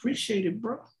 man. I appreciate it,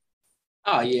 bro.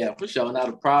 Oh yeah, for sure, not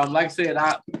a problem. Like I said,